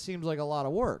like, that seems like a lot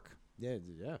of work. Yeah.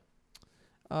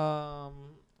 TJ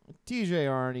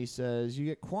Arnie says, you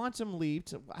get quantum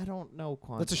leaped. I don't know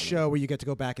quantum That's a show where you get to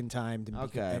go back in time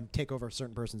and take over a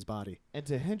certain person's body.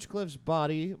 Into Hinchcliffe's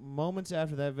body moments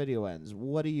after that video ends.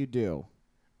 What do you do?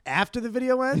 After the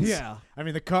video ends? Yeah. I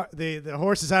mean, the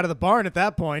horse is out of the barn at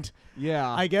that point. Yeah.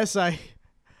 I guess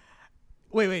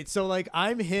Wait. So, like,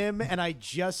 I'm him, and I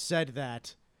just said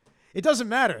that. It doesn't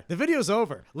matter. The video's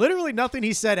over. Literally nothing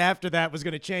he said after that was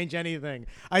going to change anything.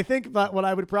 I think that what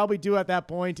I would probably do at that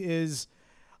point is,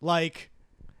 like,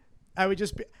 I would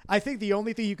just be, I think the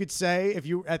only thing you could say if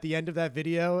you at the end of that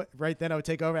video, right then I would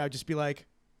take over. I would just be like,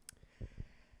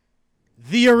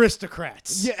 the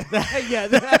aristocrats. Yeah. Yeah.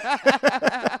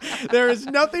 There is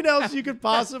nothing else you could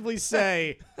possibly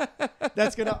say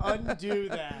that's going to undo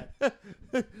that.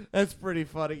 That's pretty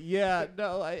funny. Yeah.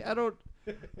 No, I don't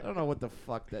know what the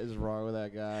fuck that is wrong with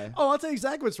that guy. Oh, I'll tell you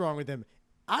exactly what's wrong with him.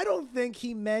 I don't think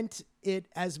he meant it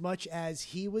as much as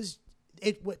he was.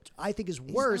 What I think is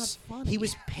worse, he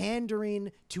was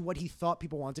pandering to what he thought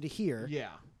people wanted to hear. Yeah.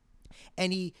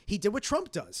 And he did what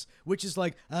Trump does, which is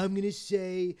like, I'm going to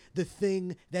say the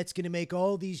thing that's going to make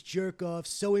all these jerk-offs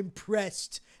so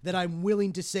impressed that I'm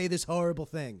willing to say this horrible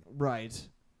thing. Right.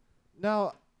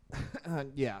 No,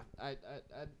 yeah. I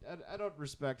don't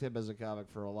respect him as a comic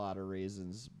for a lot of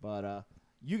reasons, but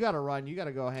you got to run. You got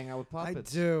to go hang out with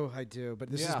puppets. I do. But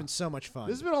this has been so much fun.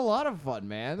 This has been a lot of fun,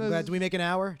 man. Did we make an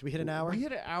hour? Did we hit an hour? We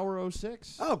hit an hour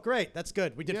 06. Oh, great. That's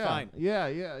good. We did fine.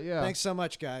 Yeah. Thanks so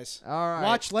much, guys. All right.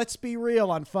 Watch Let's Be Real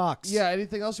on Fox. Yeah.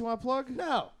 Anything else you want to plug?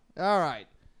 No. All right.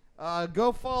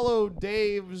 Go follow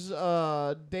Dave's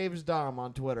Dom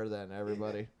on Twitter then,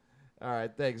 everybody. All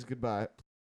right. Thanks. Goodbye.